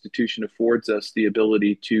Constitution affords us the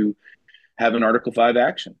ability to have an Article 5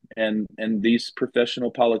 action. And these professional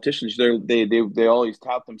politicians, they always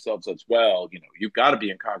tout themselves as, well, you've got to be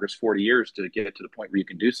in Congress 40 years to get to the point where you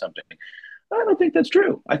can do something. I don't think that's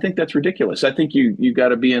true. I think that's ridiculous. I think you got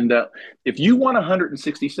to be in that. If you want a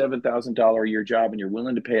 $167,000 a year job and you're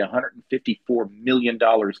willing to pay $154 million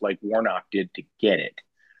like Warnock did to get it,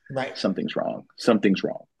 right? Something's wrong. Something's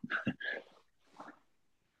wrong.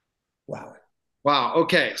 Wow.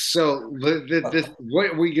 Okay. So what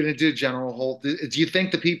are we going to do, General Holt? Do you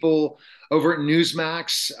think the people over at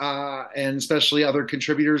Newsmax and especially other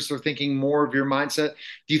contributors are thinking more of your mindset?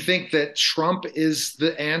 Do you think that Trump is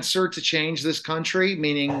the answer to change this country,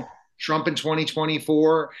 meaning Trump in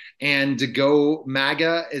 2024 and to go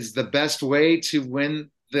MAGA is the best way to win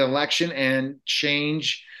the election and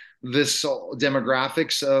change this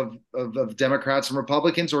demographics of Democrats and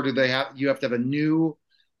Republicans? Or do you have to have a new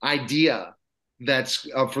idea that's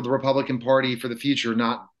for the Republican Party for the future,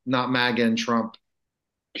 not MAGA and Trump?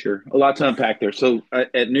 Sure. A lot to unpack there. So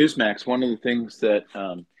at Newsmax, one of the things that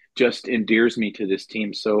just endears me to this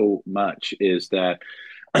team so much is that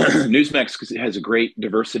Newsmax has a great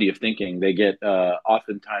diversity of thinking. They get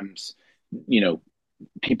oftentimes, you know,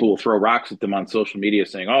 people will throw rocks at them on social media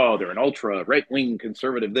saying, oh, they're an ultra right wing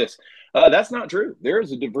conservative. This that's not true. There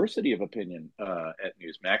is a diversity of opinion at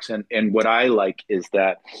Newsmax. And what I like is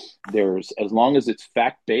that there's, as long as it's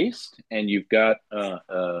fact based and you've got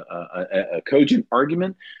a cogent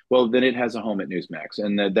argument, well, then it has a home at Newsmax.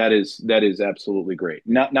 And that is absolutely great.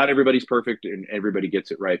 Not everybody's perfect and everybody gets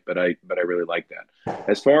it right, but I really like that.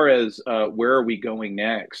 As far as where are we going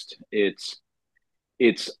next,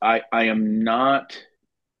 I am not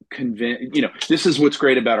convinced. This is what's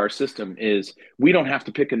great about our system is we don't have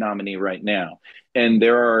to pick a nominee right now, and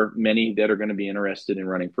there are many that are going to be interested in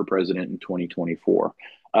running for president in 2024,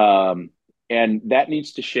 and that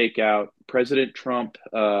needs to shake out. President Trump,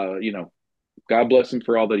 God bless him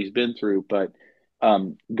for all that he's been through, but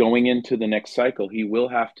going into the next cycle, he will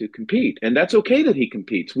have to compete, and that's okay that he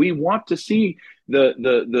competes. We want to see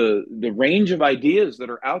the range of ideas that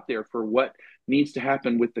are out there for what needs to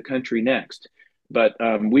happen with the country next. But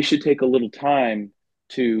we should take a little time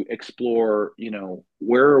to explore,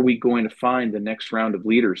 where are we going to find the next round of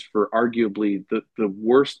leaders for arguably the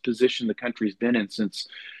worst position the country's been in since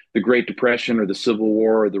the Great Depression or the Civil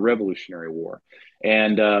War or the Revolutionary War.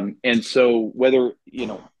 And so whether,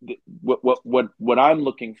 what I'm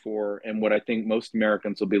looking for and what I think most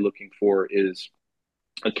Americans will be looking for is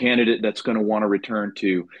a candidate that's going to want to return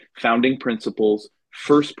to founding principles,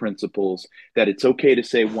 first principles, that it's okay to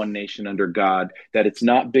say one nation under God, that it's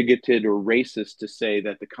not bigoted or racist to say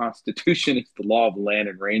that the Constitution is the law of the land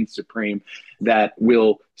and reigns supreme, that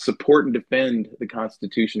will support and defend the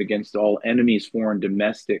Constitution against all enemies, foreign,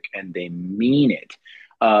 domestic, and they mean it.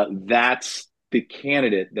 That's the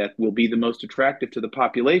candidate that will be the most attractive to the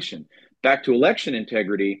population. Back to election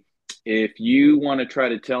integrity. If you want to try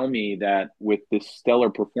to tell me that with the stellar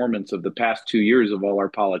performance of the past 2 years of all our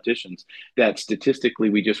politicians, that statistically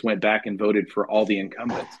we just went back and voted for all the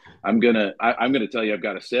incumbents, I'm gonna tell you I've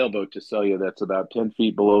got a sailboat to sell you that's about 10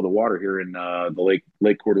 feet below the water here in the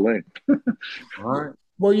Lake Coeur d'Alene. All right.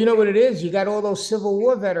 Well, you know what it is? You got all those Civil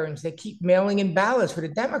War veterans that keep mailing in ballots for the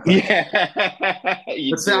Democrats. Yeah.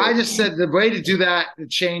 I just said the way to do that, to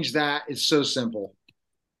change that, is so simple.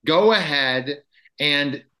 Go ahead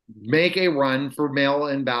and make a run for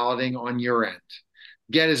mail-in balloting on your end.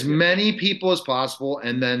 Get as many people as possible,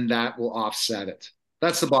 and then that will offset it.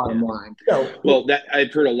 That's the bottom line. Well,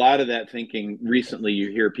 I've heard a lot of that thinking recently. You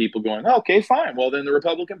hear people going, oh, okay, fine. Well, then the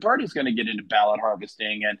Republican Party is going to get into ballot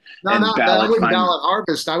harvesting and ballot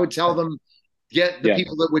harvest. I would tell them, get the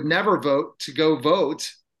people that would never vote to go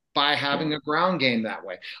vote by having a ground game that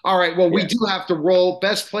way. All right. Well, we do have to roll.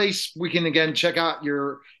 Best place we can, again, check out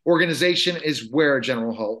your organization is where,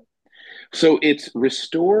 General Holt? So it's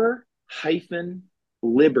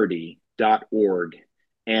restore-liberty.org.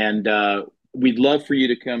 And we'd love for you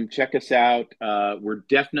to come check us out. We're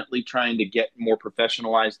definitely trying to get more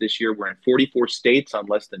professionalized this year. We're in 44 states on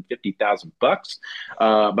less than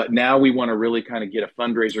 $50,000. But now we want to really kind of get a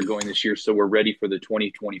fundraiser going this year, so we're ready for the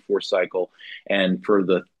 2024 cycle and for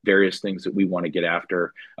the various things that we want to get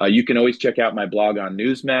after. You can always check out my blog on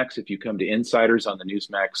Newsmax. If you come to Insiders on the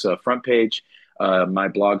Newsmax front page, my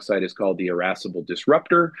blog site is called The Irascible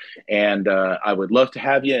Disruptor, and I would love to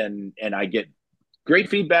have you. And I get great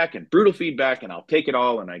feedback and brutal feedback, and I'll take it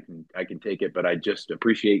all, and I can take it. But I just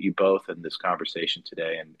appreciate you both and this conversation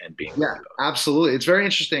today and being with you both. Absolutely. It's very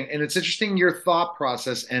interesting, and it's interesting your thought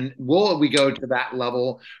process. And will we go to that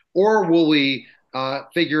level, or will we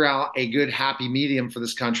figure out a good happy medium for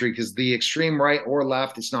this country? Because the extreme right or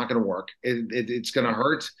left, it's not going to work. It's going to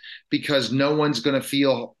hurt because no one's going to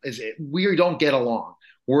feel we don't get along.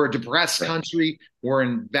 We're a depressed country. We're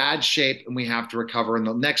in bad shape, and we have to recover. And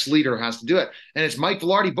the next leader has to do it. And it's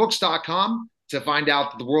MikeVilardiBooks.com to find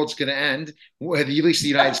out that the world's going to end, at least the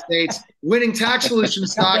United States.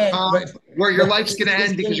 WinningTaxSolutions.com, where your life's going to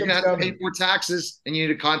end because you're going to have to pay more taxes, and you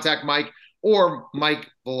need to contact Mike, or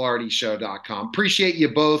MikeVilardiShow.com. Appreciate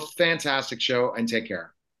you both. Fantastic show, and take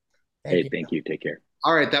care. Thank you. Take care.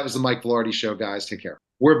 All right, that was the Mike Vilardi Show, guys. Take care.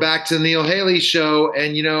 We're back to the Neil Haley Show,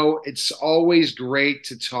 and it's always great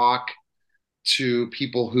to talk to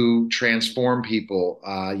people who transform people.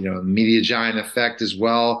 Media giant effect as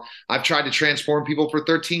well. I've tried to transform people for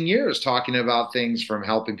 13 years, talking about things from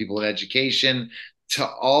helping people in education to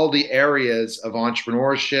all the areas of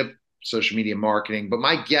entrepreneurship, social media marketing. But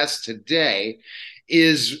my guest today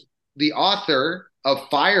is the author of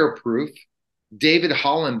Fireproof, David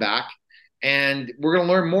Hollenbach. And we're going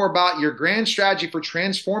to learn more about your grand strategy for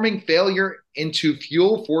transforming failure into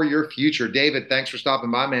fuel for your future. David, thanks for stopping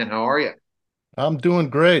by, man. How are you? I'm doing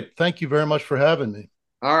great. Thank you very much for having me.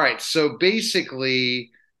 All right. So basically,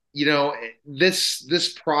 you know,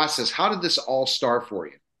 this process, how did this all start for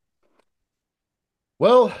you?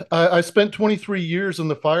 Well, I spent 23 years in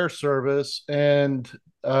the fire service, and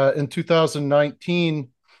in 2019,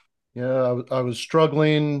 I was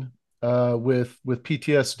struggling with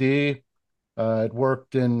PTSD. I'd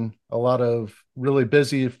worked in a lot of really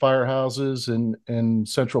busy firehouses in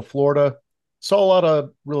Central Florida, saw a lot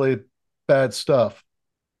of really bad stuff,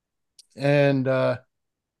 and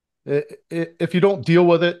if you don't deal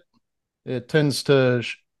with it, it tends to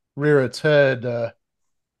rear its head.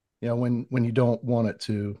 When you don't want it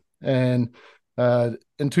to. And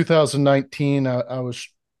in 2019, I was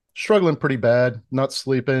struggling pretty bad, not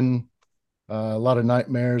sleeping, a lot of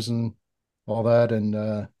nightmares and all that,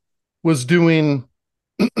 and was doing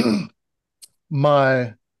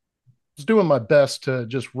my was doing my best to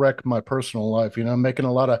just wreck my personal life. Making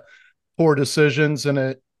a lot of poor decisions, and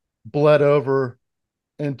it bled over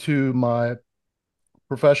into my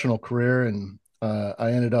professional career, and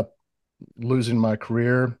I ended up losing my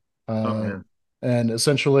career, Oh uh, man. and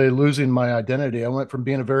essentially losing my identity. I went from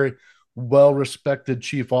being a very well-respected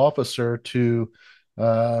chief officer to,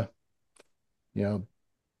 uh, you know,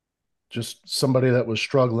 just somebody that was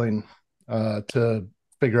struggling to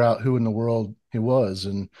figure out who in the world he was,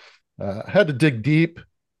 and I had to dig deep.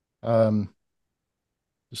 Um,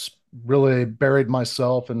 just really buried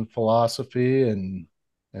myself in philosophy and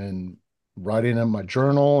writing in my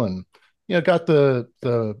journal, and got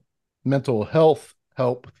the mental health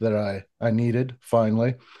help that I needed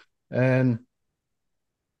finally, and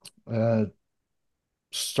uh,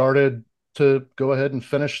 started to go ahead and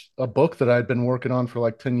finish a book that I'd been working on for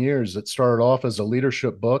like 10 years. It started off as a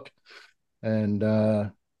leadership book, and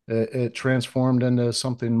it transformed into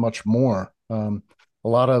something much more. A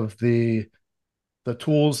lot of the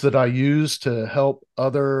tools that I use to help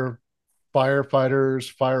other firefighters,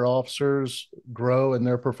 fire officers grow in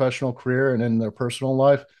their professional career and in their personal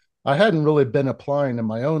life, I hadn't really been applying in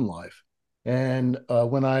my own life. And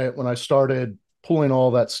when I started pulling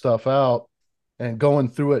all that stuff out and going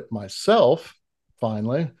through it myself,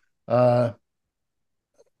 finally, uh,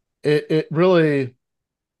 it really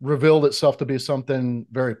revealed itself to be something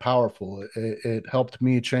very powerful. It helped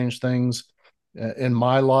me change things in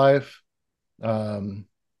my life, um,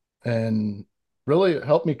 and really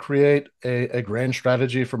helped me create a grand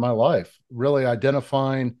strategy for my life, really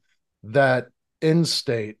identifying that end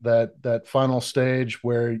state, that final stage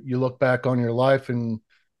where you look back on your life and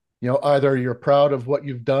either you're proud of what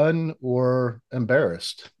you've done or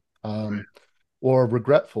embarrassed, Right. or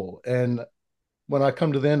regretful. And when I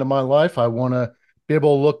come to the end of my life, I want to be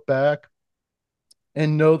able to look back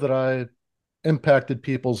and know that I impacted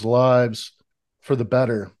people's lives for the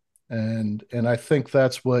better. And I think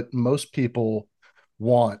that's what most people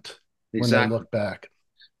want when they Exactly. look back.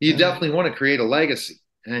 You Yeah. definitely want to create a legacy,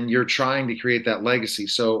 and you're trying to create that legacy.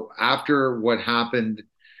 So after what happened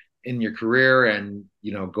in your career, and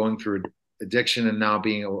going through addiction, and now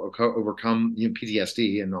being overcome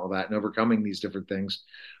PTSD and all that, and overcoming these different things,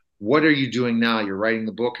 what are you doing now? You're writing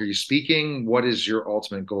the book. Are you speaking? What is your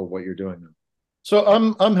ultimate goal of what you're doing now? So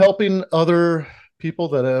I'm helping other people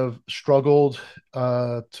that have struggled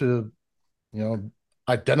to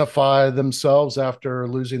identify themselves after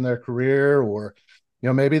losing their career, or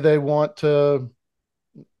maybe they want to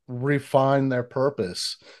refine their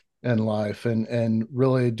purpose in life and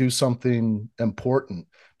really do something important,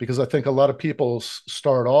 because I think a lot of people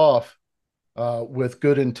start off with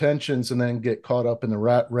good intentions and then get caught up in the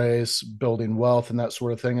rat race, building wealth and that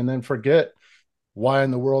sort of thing, and then forget why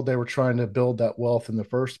in the world they were trying to build that wealth in the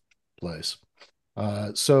first place.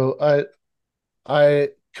 So I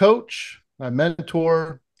coach, I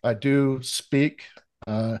mentor, I do speak,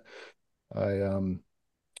 uh, I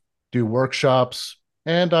do workshops,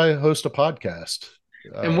 and I host a podcast.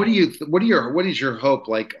 And Uh, what is your hope,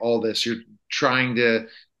 like all this? You're trying to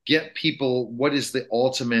get people, what is the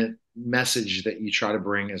ultimate message that you try to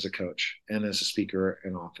bring as a coach and as a speaker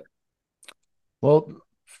and author? well,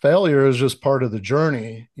 failure is just part of the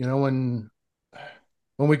journey. When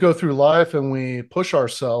we go through life and we push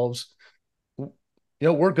ourselves,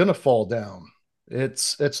 we're going to fall down.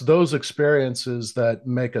 It's those experiences that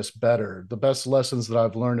make us better. The best lessons that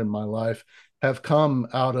I've learned in my life have come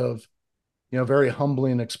out of very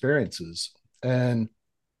humbling experiences, and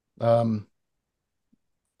um,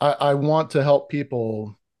 I want to help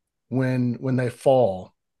people when they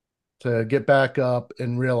fall to get back up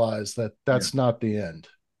and realize that Yeah. that's not the end.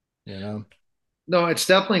 You know. No, it's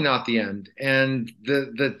definitely not the end. And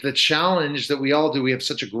the challenge that we all do, we have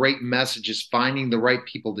such a great message, is finding the right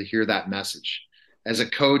people to hear that message. As a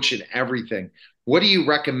coach and everything, what do you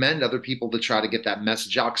recommend other people to try to get that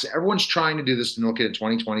message out? Because everyone's trying to do this and looking at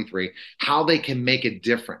 2023, how they can make a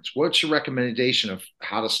difference. What's your recommendation of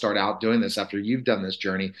how to start out doing this after you've done this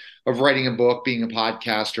journey of writing a book, being a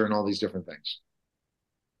podcaster, and all these different things?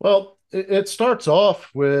 Well, it starts off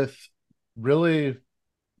with really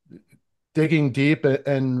digging deep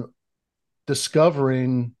and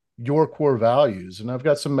discovering your core values. And I've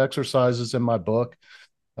got some exercises in my book.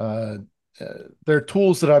 Uh, they're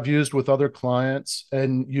tools that I've used with other clients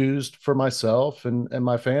and used for myself and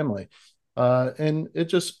my family. And it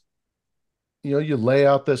just, you lay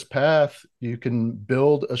out this path, you can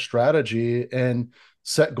build a strategy and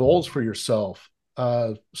set goals for yourself,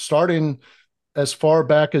 starting as far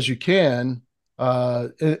back as you can,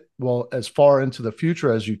 as far into the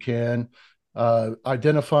future as you can,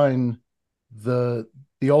 identifying the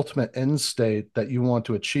ultimate end state that you want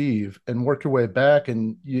to achieve and work your way back.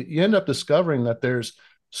 And you end up discovering that there's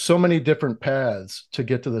so many different paths to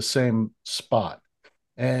get to the same spot.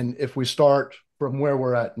 And if we start from where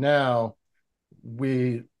we're at now,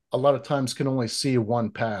 we a lot of times can only see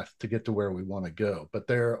one path to get to where we want to go, but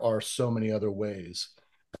there are so many other ways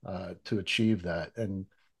to achieve that. And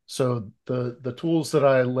so the tools that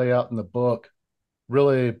I lay out in the book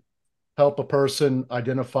really help a person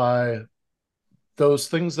identify those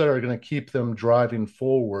things that are going to keep them driving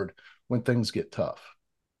forward when things get tough.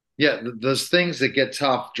 Yeah, those things that get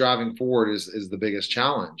tough driving forward is the biggest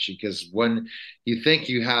challenge, because when you think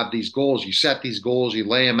you have these goals, you set these goals, you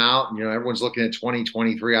lay them out, and everyone's looking at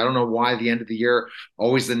 2023. I don't know why the end of the year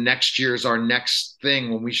always the next year is our next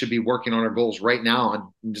thing, when we should be working on our goals right now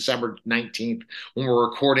on December 19th when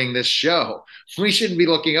we're recording this show. We shouldn't be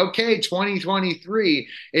looking, okay, 2023.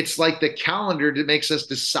 It's like the calendar that makes us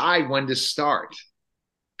decide when to start.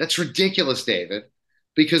 That's ridiculous, David,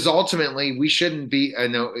 because ultimately we shouldn't be. I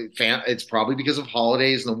know it's probably because of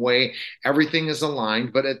holidays and the way everything is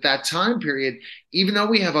aligned. But at that time period, even though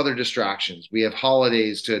we have other distractions, we have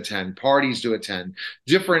holidays to attend, parties to attend,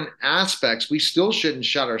 different aspects, we still shouldn't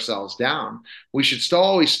shut ourselves down. We should still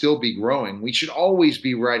always still be growing. We should always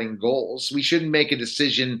be writing goals. We shouldn't make a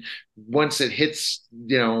decision once it hits,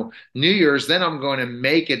 New Year's, then I'm going to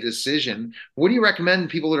make a decision. What do you recommend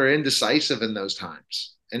people that are indecisive in those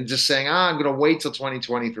times? And just saying, I'm going to wait till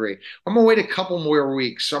 2023. I'm going to wait a couple more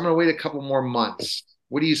weeks. Or I'm going to wait a couple more months.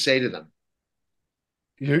 What do you say to them?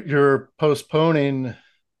 You're postponing,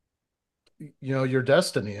 your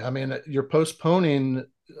destiny. I mean, you're postponing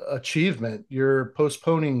achievement. You're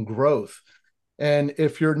postponing growth. And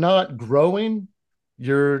if you're not growing,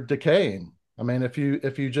 you're decaying. I mean, if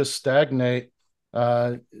you just stagnate,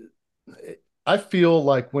 I feel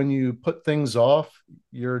like when you put things off,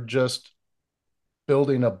 you're just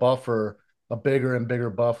building a buffer, a bigger and bigger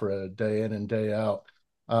buffer, day in and day out.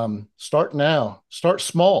 Start now. Start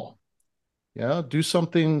small. Do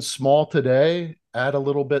something small today. Add a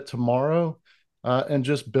little bit tomorrow, and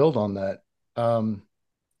just build on that.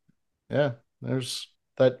 Yeah, there's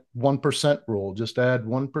that 1% rule. Just add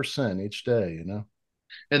 1% each day.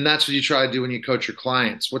 And that's what you try to do when you coach your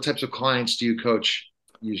clients. What types of clients do you coach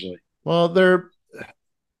usually? Well, they're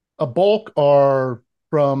a bulk are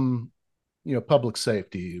from public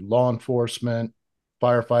safety, law enforcement,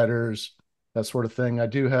 firefighters, that sort of thing. I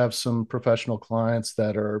do have some professional clients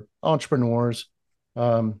that are entrepreneurs.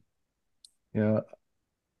 Yeah,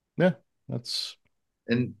 yeah, that's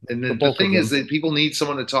And the bulk of thing is them. that people need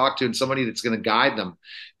someone to talk to and somebody that's going to guide them,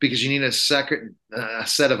 because you need a second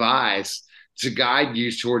set of eyes to guide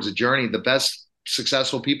you towards a journey. The best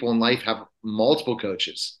successful people in life have multiple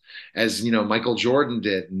coaches, as Michael Jordan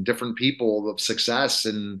did, and different people of success,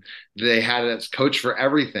 and they had a coach for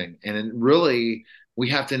everything. And really, we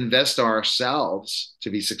have to invest ourselves to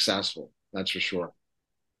be successful. That's for sure.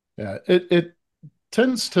 Yeah, it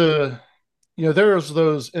tends to, there's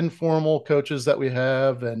those informal coaches that we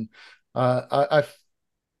have, and I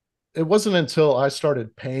it wasn't until I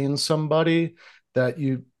started paying somebody that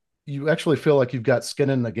you actually feel like you've got skin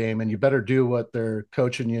in the game, and you better do what they're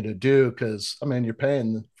coaching you to do, because I mean, you're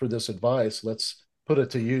paying for this advice. Let's put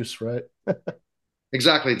it to use, right?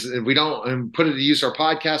 Exactly. We don't put it to use our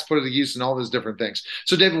podcast, put it to use in all those different things.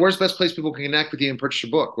 So, David, where's the best place people can connect with you and purchase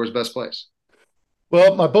your book? Where's the best place?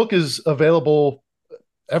 Well, my book is available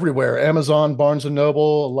everywhere: Amazon, Barnes and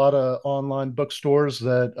Noble, a lot of online bookstores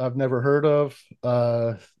that I've never heard of,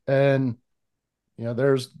 and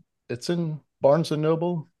it's in Barnes and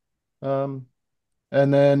Noble. And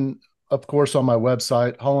then, of course, on my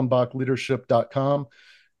website, hollenbachleadership.com,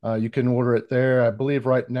 you can order it there. I believe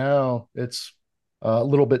right now it's a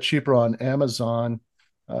little bit cheaper on Amazon.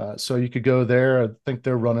 So you could go there. I think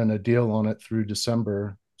they're running a deal on it through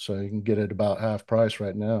December. So you can get it about half price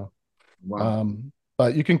right now. Wow.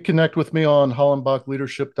 But you can connect with me on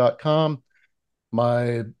hollenbachleadership.com.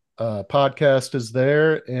 My podcast is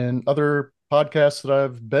there, and other podcasts that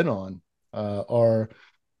I've been on are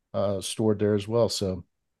stored there as well. So,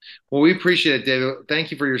 well, we appreciate it, David. Thank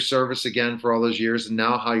you for your service again for all those years, and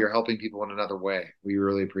now how you're helping people in another way. We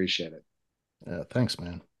really appreciate it. Yeah, thanks,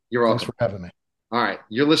 man. You're welcome. Thanks for having me. All right.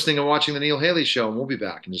 You're listening and watching The Neil Haley Show, and we'll be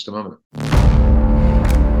back in just a moment.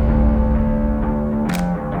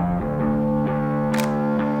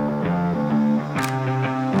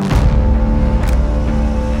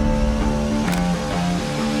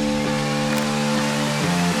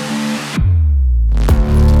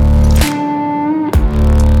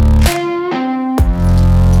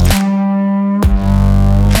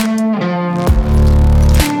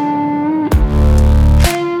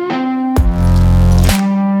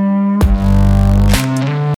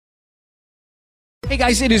 Hey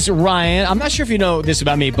guys, it is Ryan. I'm not sure if you know this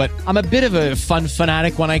about me, but I'm a bit of a fun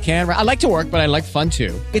fanatic when I can. I like to work, but I like fun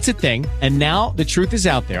too. It's a thing. And now the truth is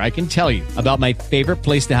out there. I can tell you about my favorite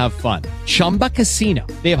place to have fun. Chumba Casino.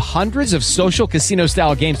 They have hundreds of social casino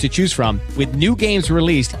style games to choose from with new games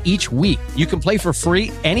released each week. You can play for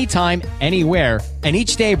free anytime, anywhere. And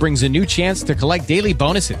each day brings a new chance to collect daily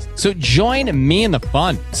bonuses. So join me in the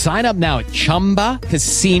fun. Sign up now at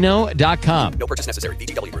ChumbaCasino.com. No purchase necessary.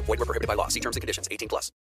 VGW Group. Void where prohibited by law. See terms and conditions. 18+.